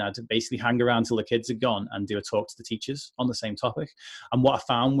kids, and then I'd basically hang around till the kids had gone and do a talk to the teachers on the same topic. And what I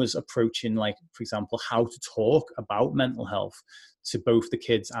found was approaching, like, for example, how to talk about mental health to both the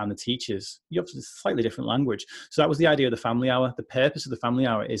kids and the teachers. You have a slightly different language. So that was the idea of the family hour. The purpose of the family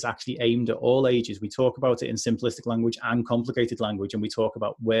hour is actually aimed at all ages. We talk about it in simplistic language and complicated language, and we talk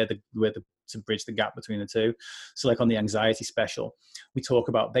about where to bridge the gap between the two. So like on the anxiety special, we talk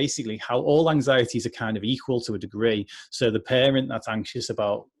about basically how all anxieties are kind of equal to a degree. So the parent that's anxious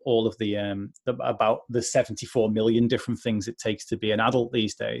about all of about the 74 million different things it takes to be an adult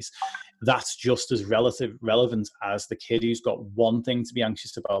these days, that's just as relevant as the kid who's got one one thing to be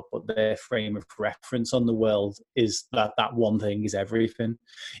anxious about, but their frame of reference on the world is that one thing is everything.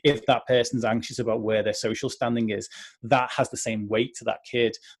 If that person's anxious about where their social standing is, that has the same weight to that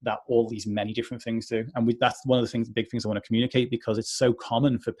kid that all these many different things do. And that's one of the big things I want to communicate, because it's so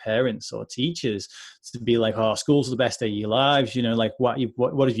common for parents or teachers to be like, oh, school's the best day of your lives, like what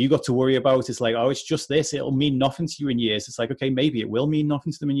have you got to worry about? It's like, oh, it's just this, it'll mean nothing to you in years. It's like, okay, maybe it will mean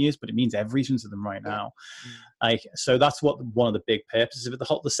nothing to them in years, but it means everything to them right now. Like, so that's what one of the big purposes of it.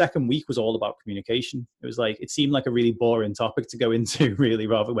 The second week was all about communication. It was like, it seemed like a really boring topic to go into, really,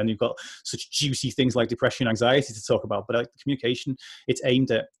 rather when you've got such juicy things like depression, anxiety to talk about. But like communication, it's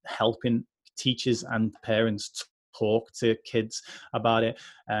aimed at helping teachers and parents talk to kids about it.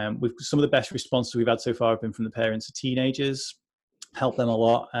 Some of the best responses we've had so far have been from the parents of teenagers. Help them a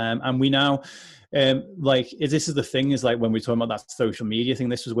lot. And we now, this is the thing, is like when we're talking about that social media thing,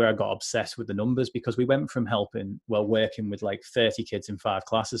 this was where I got obsessed with the numbers, because we went from working with like 30 kids in 5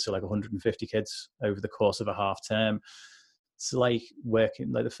 classes, so like 150 kids over the course of a half term. It's like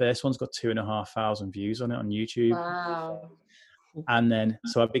working, like the first one's got 2,500 views on it on YouTube. Wow. And then,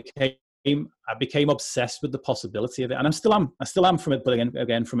 so I became obsessed with the possibility of it, and I still am from it, but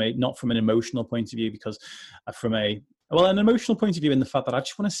again, not from an emotional point of view, because from an emotional point of view, in the fact that I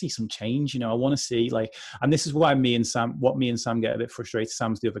just want to see some change. I want to see, like, and this is why me and Sam get a bit frustrated.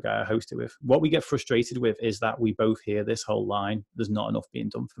 Sam's the other guy I host it with. What we get frustrated with is that we both hear this whole line, there's not enough being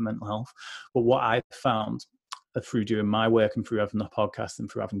done for mental health. But what I've found through doing my work and through having the podcast and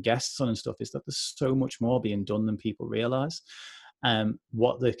through having guests on and stuff, is that there's so much more being done than people realize.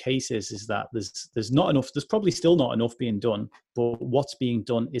 What the case is that there's not enough, there's probably still not enough being done, but what's being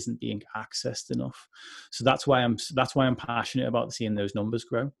done isn't being accessed enough. So that's why I'm passionate about seeing those numbers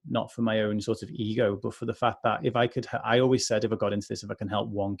grow, not for my own sort of ego, but for the fact that I always said, if I got into this, if I can help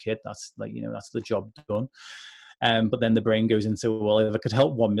one kid, that's like, that's the job done. But then the brain goes into, well, if I could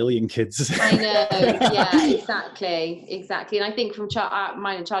help 1 million kids. I know, yeah, exactly. And I think from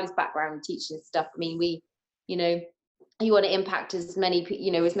mine and Charlie's background, teaching stuff, I mean, we, you want to impact as many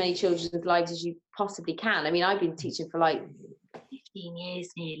children's lives as you possibly can. I mean, I've been teaching for like 15 years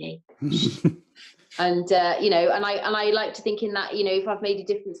nearly. And, and I like to think in that, if I've made a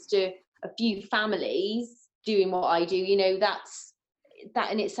difference to a few families doing what I do,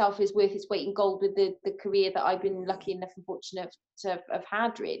 that in itself is worth its weight in gold with the career that I've been lucky enough and fortunate to have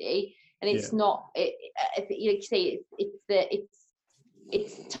had, really. And it's not,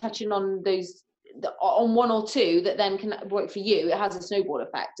 it's touching on those, on one or two that then can work for you. It has a snowball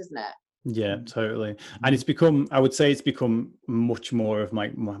effect, doesn't it? Yeah, totally. And I would say it's become much more of my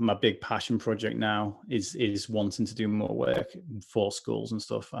big passion project now is wanting to do more work for schools and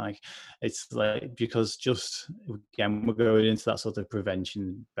stuff. Like, it's like, because just, again, we're going into that sort of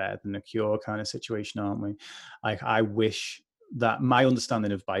prevention better than a cure kind of situation, aren't we? Like, I wish that my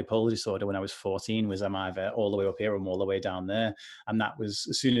understanding of bipolar disorder when I was 14 was I'm either all the way up here or I'm all the way down there. And that was,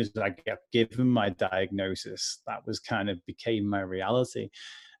 as soon as I got given my diagnosis, that was kind of became my reality.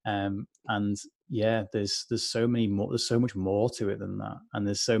 And yeah, there's so much more to it than that, and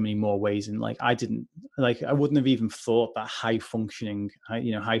there's so many more ways. And like, I wouldn't have even thought that high functioning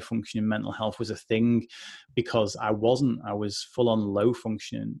mental health was a thing, because I was full on low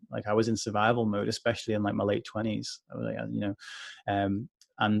functioning. Like, I was in survival mode, especially in like my late 20s.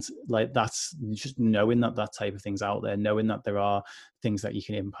 And like, that's just knowing that type of thing's out there, knowing that there are things that you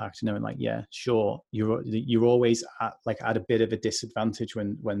can impact, knowing like, yeah, sure, you're always at a bit of a disadvantage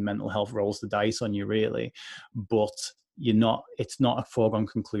when mental health rolls the dice on you, really, but it's not a foregone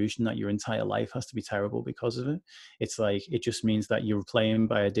conclusion that your entire life has to be terrible because of it. It's like, it just means that you're playing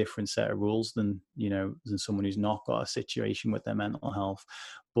by a different set of rules than someone who's not got a situation with their mental health.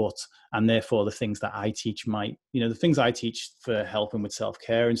 And therefore the things that I teach the things I teach for helping with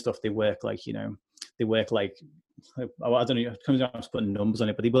self-care and stuff, they work like, I don't know, it comes down to putting numbers on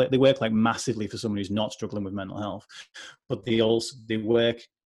it, but they work like massively for someone who's not struggling with mental health. But they work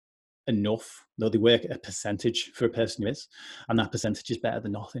enough, though they work a percentage for a person who is, and that percentage is better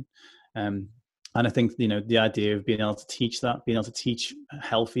than nothing. And I think, the idea of being able to teach that, being able to teach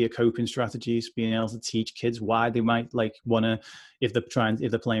healthier coping strategies, being able to teach kids why they might want to, if they're playing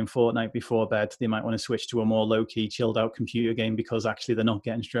Fortnite before bed, they might want to switch to a more low-key, chilled out computer game because actually they're not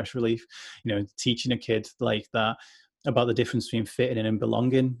getting stress relief. Teaching a kid like that about the difference between fitting in and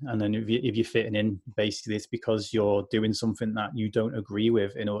belonging. And then if you're fitting in, basically it's because you're doing something that you don't agree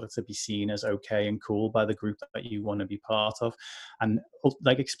with in order to be seen as okay and cool by the group that you want to be part of. And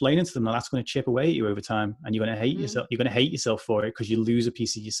like, explaining to them that that's going to chip away at you over time, and you're going to hate yourself. You're going to hate yourself for it because you lose a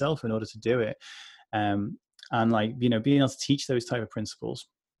piece of yourself in order to do it. And like, being able to teach those type of principles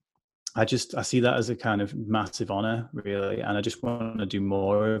I see that as a kind of massive honor, really, and I just want to do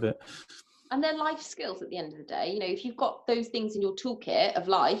more of it. And they're life skills at the end of the day. You know, if you've got those things in your toolkit of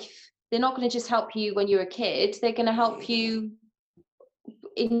life, they're not going to just help you when you're a kid. They're going to help you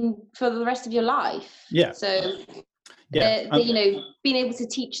for the rest of your life. Yeah. So, yeah, you know, being able to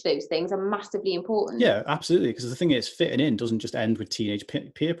teach those things are massively important. Yeah, absolutely. Because the thing is, fitting in doesn't just end with teenage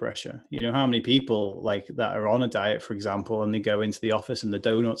peer pressure. You know, how many people like that are on a diet, for example, and they go into the office and the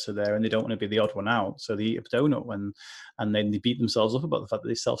donuts are there and they don't want to be the odd one out. So they eat a donut and then they beat themselves up about the fact that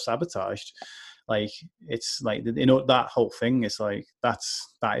they self-sabotaged. Like, it's like, you know, that whole thing is like, that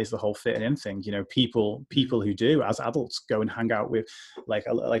is the whole fitting in thing. You know, people who do as adults go and hang out with like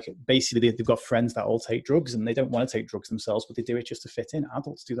basically they've got friends that all take drugs and they don't want to take drugs themselves, but they do it just to fit in.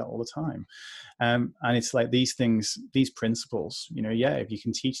 Adults do that all the time. And it's like these things, these principles, you know, yeah, if you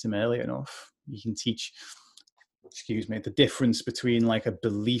can teach them early enough, you can teach, the difference between like a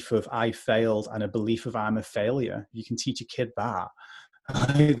belief of I failed and a belief of I'm a failure. You can teach a kid that.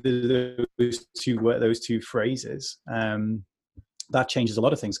 those two phrases, that changes a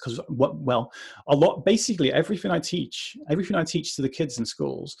lot of things. Because basically everything I teach to the kids in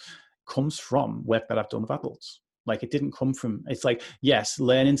schools comes from work that I've done with adults. Like, it didn't come from, it's like, yes,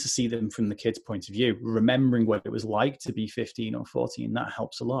 learning to see them from the kids' point of view, remembering what it was like to be 15 or 14, that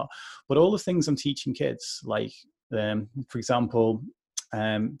helps a lot. But all the things I'm teaching kids, like, for example,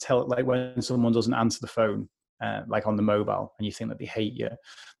 like when someone doesn't answer the phone, like on the mobile, and you think that they hate you,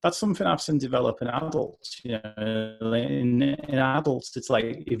 that's something I've seen develop in adults. You know, in adults, it's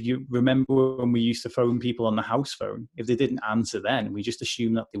like, if you remember when we used to phone people on the house phone, if they didn't answer then, we just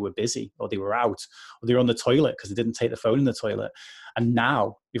assumed that they were busy or they were out or they were on the toilet because they didn't take the phone in the toilet. And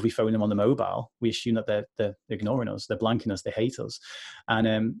now, if we phone them on the mobile, we assume that they're ignoring us, they're blanking us, they hate us.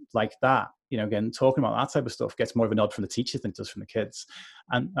 And like that, you know, again, talking about that type of stuff gets more of a nod from the teachers than it does from the kids.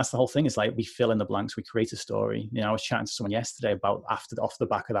 And that's the whole thing. Is like, we fill in the blanks, we create a story. You know, I was chatting to someone yesterday about off the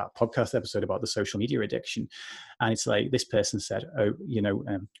back of that podcast episode about the social media addiction. And it's like, this person said, oh, you know,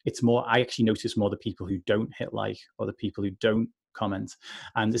 it's more, I actually notice more the people who don't hit like, or the people who don't comment.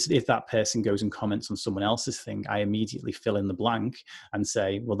 And if that person goes and comments on someone else's thing, I immediately fill in the blank and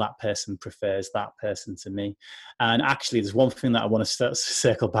say, well, that person prefers that person to me. And actually, there's one thing that I want to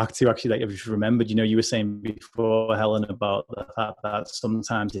circle back to, actually, that I've remembered. You know, you were saying before, Helen, about the fact that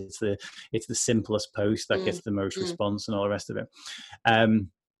sometimes it's the simplest post that gets the most response and all the rest of it.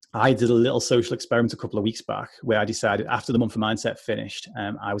 I did a little social experiment a couple of weeks back where I decided, after the Month of Mindset finished,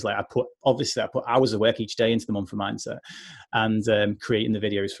 I was like, I put hours of work each day into the Month of Mindset and creating the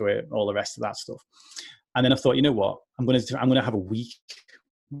videos for it, all the rest of that stuff. And then I thought, you know what, I'm going to have a week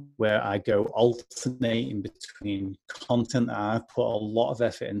where I go alternating between content that I've put a lot of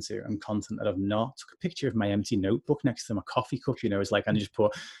effort into and content that I've not. Took a picture of my empty notebook next to my coffee cup, you know, it's like, and I just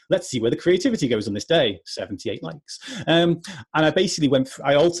put, let's see where the creativity goes on this day, 78 likes. And I basically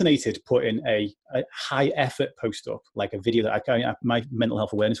I alternated putting a high effort post up, like a video that my mental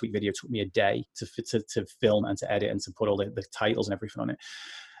health awareness week video took me a day to film and to edit and to put all the titles and everything on it.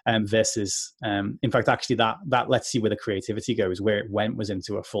 Versus, in fact, actually that let's see where the creativity goes, where it went was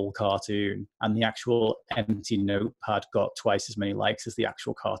into a full cartoon, and the actual empty notepad got twice as many likes as the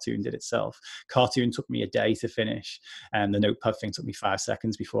actual cartoon did itself. Cartoon took me a day to finish, and the notepad thing took me 5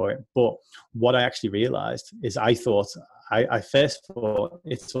 seconds before it. But what I actually realized is I first thought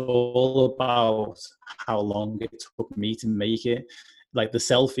it's all about how long it took me to make it. Like the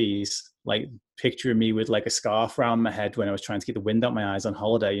selfies, like picturing me with like a scarf around my head when I was trying to get the wind out my eyes on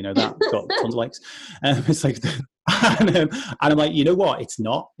holiday, you know, that got tons of likes. It's like, and I'm like, you know what? It's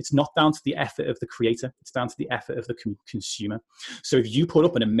not down to the effort of the creator. It's down to the effort of the consumer. So if you put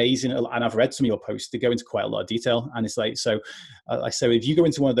up an amazing, and I've read some of your posts, they go into quite a lot of detail. And it's like, so if you go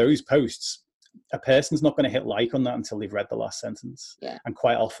into one of those posts, a person's not going to hit like on that until they've read the last sentence. Yeah. And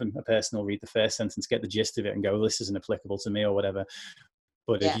quite often a person will read the first sentence, get the gist of it and go, well, this isn't applicable to me or whatever.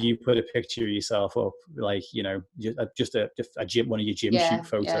 But if you put a picture of yourself up, like, you know, just a gym, one of your gym shoot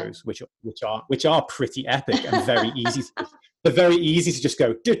photos, which are pretty epic and very easy. They're very easy to just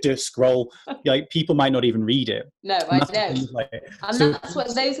go scroll. Like, people might not even read it. No, I know. That's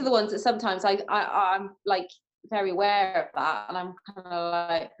what, those are the ones that sometimes I'm like very aware of that, and I'm kind of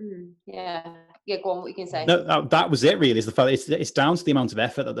like, go on, what you can say. No, that was it really, is the fact it's down to the amount of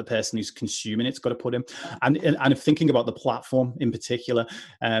effort that the person who's consuming it's got to put in. And thinking about the platform in particular,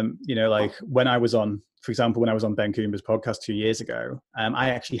 you know, like when I was on Ben Coomber's podcast 2 years ago, I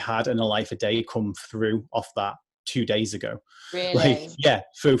actually had an A Life a Day come through off that 2 days ago. Really? Like, yeah,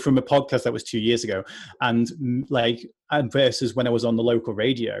 from a podcast that was 2 years ago. And like, And versus when I was on the local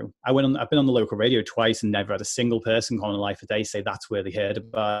radio, I've been on the local radio twice and never had a single person call on Life a Day say that's where they heard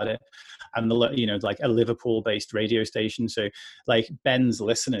about it. And like a Liverpool-based radio station. So like Ben's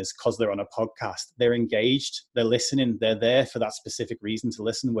listeners, because they're on a podcast, they're engaged, they're listening, they're there for that specific reason to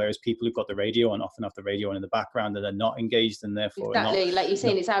listen. Whereas people who've got the radio on often have the radio on in the background and they're not engaged, and therefore exactly like you're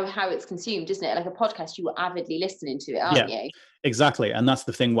saying, it's how it's consumed, isn't it? Like a podcast, you were avidly listening to it, aren't you? Exactly. And that's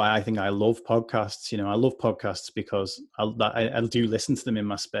the thing why I think I love podcasts. I love podcasts because I do listen to them in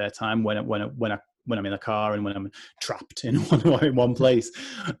my spare time when I'm in a car and when I'm trapped in one place.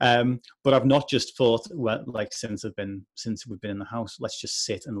 But I've not just thought, well, like since we've been in the house, let's just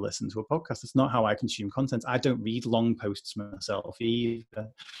sit and listen to a podcast. It's not how I consume content. I don't read long posts myself either.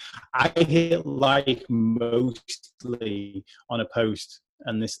 I hit like mostly on a post.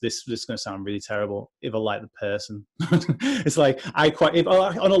 And this is going to sound really terrible if I like the person. It's like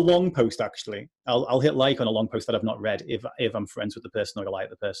on a long post, actually, I'll hit like on a long post that I've not read if I'm friends with the person or I like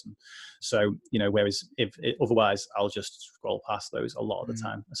the person. So whereas otherwise I'll just scroll past those a lot of the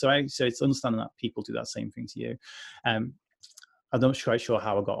time. So it's understanding that people do that same thing to you. I'm not quite sure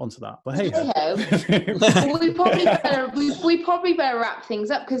how I got onto that, but hey. Well, we probably better wrap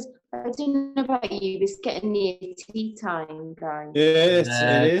things up because I don't know about you, it's getting near tea time, guys. Yes,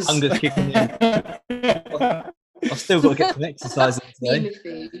 it is. Hunger's kicking in. I've still got to get some exercise in today.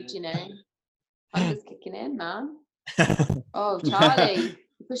 Food, Hunger's kicking in, man. Oh, Charlie,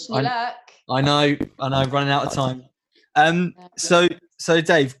 pushing your luck. I know, running out of time. So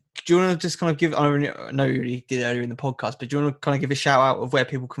Dave, do you want to just kind of give? I know you already did earlier in the podcast, but do you want to kind of give a shout out of where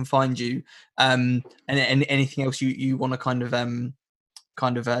people can find you, and anything else you want to kind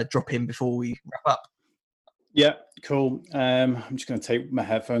of drop in before we wrap up? Yeah, cool. I'm just going to take my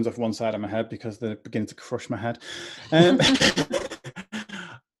headphones off one side of my head because they're beginning to crush my head.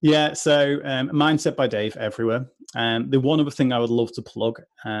 Yeah, so Mindset by Dave everywhere. The one other thing I would love to plug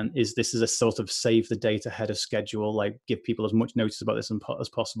is this is a sort of save the date ahead of schedule, like give people as much notice about this as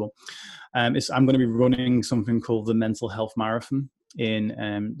possible. I'm going to be running something called the Mental Health Marathon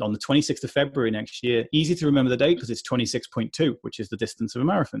on the 26th of February next year. Easy to remember the date because it's 26.2, which is the distance of a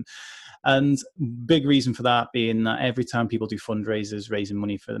marathon. And big reason for that being that every time people do fundraisers raising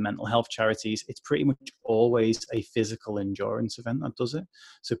money for the mental health charities, it's pretty much always a physical endurance event that does it.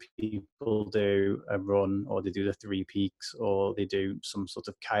 So people do a run, or they do the 3 peaks, or they do some sort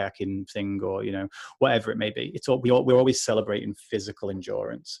of kayaking thing, or whatever it may be. We're always celebrating physical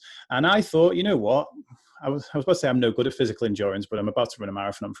endurance. And I thought, you know what? I was about to say I'm no good at physical endurance, but I'm about to run a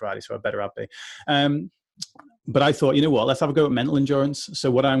marathon on Friday, so I better be. But I thought, you know what, let's have a go at mental endurance. So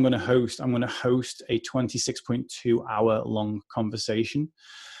what I'm going to host a 26.2 hour long conversation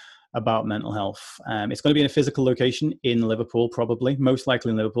about mental health. It's going to be in a physical location in Liverpool, probably, most likely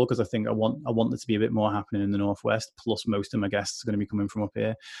in Liverpool, because I think I want there to be a bit more happening in the Northwest. Plus, most of my guests are going to be coming from up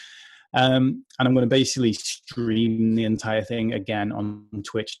here. And I'm going to basically stream the entire thing again on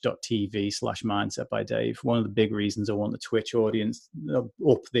twitch.tv/mindset by Dave. One of the big reasons I want the Twitch audience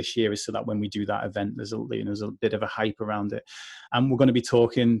up this year is so that when we do that event, there's a bit of a hype around it. And we're going to be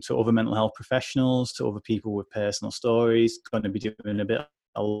talking to other mental health professionals, to other people with personal stories, going to be doing a bit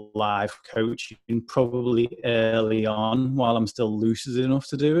a live coaching probably early on while I'm still lucid enough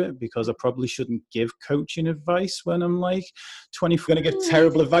to do it, because I probably shouldn't give coaching advice when I'm like 20. We're going to get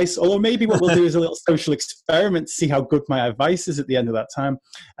terrible advice. Although maybe what we'll do is a little social experiment to see how good my advice is at the end of that time.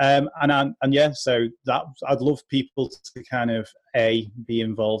 So that I'd love people to kind of be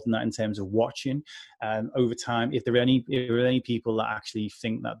involved in that in terms of watching over time. If there are any people that actually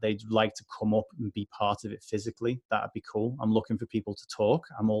think that they'd like to come up and be part of it physically, that'd be cool. I'm looking for people to talk.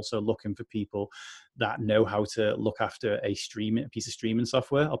 I'm also looking for people that know how to look after a piece of streaming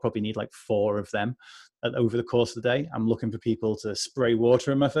software. I'll probably need like 4 of them over the course of the day. I'm looking for people to spray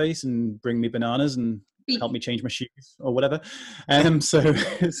water in my face and bring me bananas and help me change my shoes or whatever. But I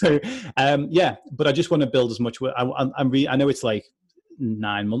just want to build as much. I know it's like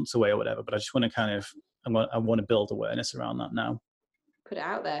 9 months away or whatever, but I just want to I want to build awareness around that now. Put it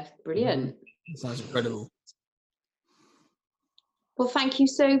out there. Brilliant. Sounds incredible. Well, thank you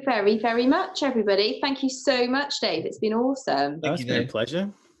so very, very much, everybody. Thank you so much, Dave. It's been awesome. It's been a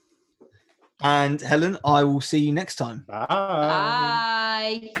pleasure. And Helen, I will see you next time. Bye.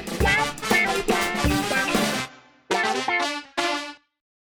 Bye.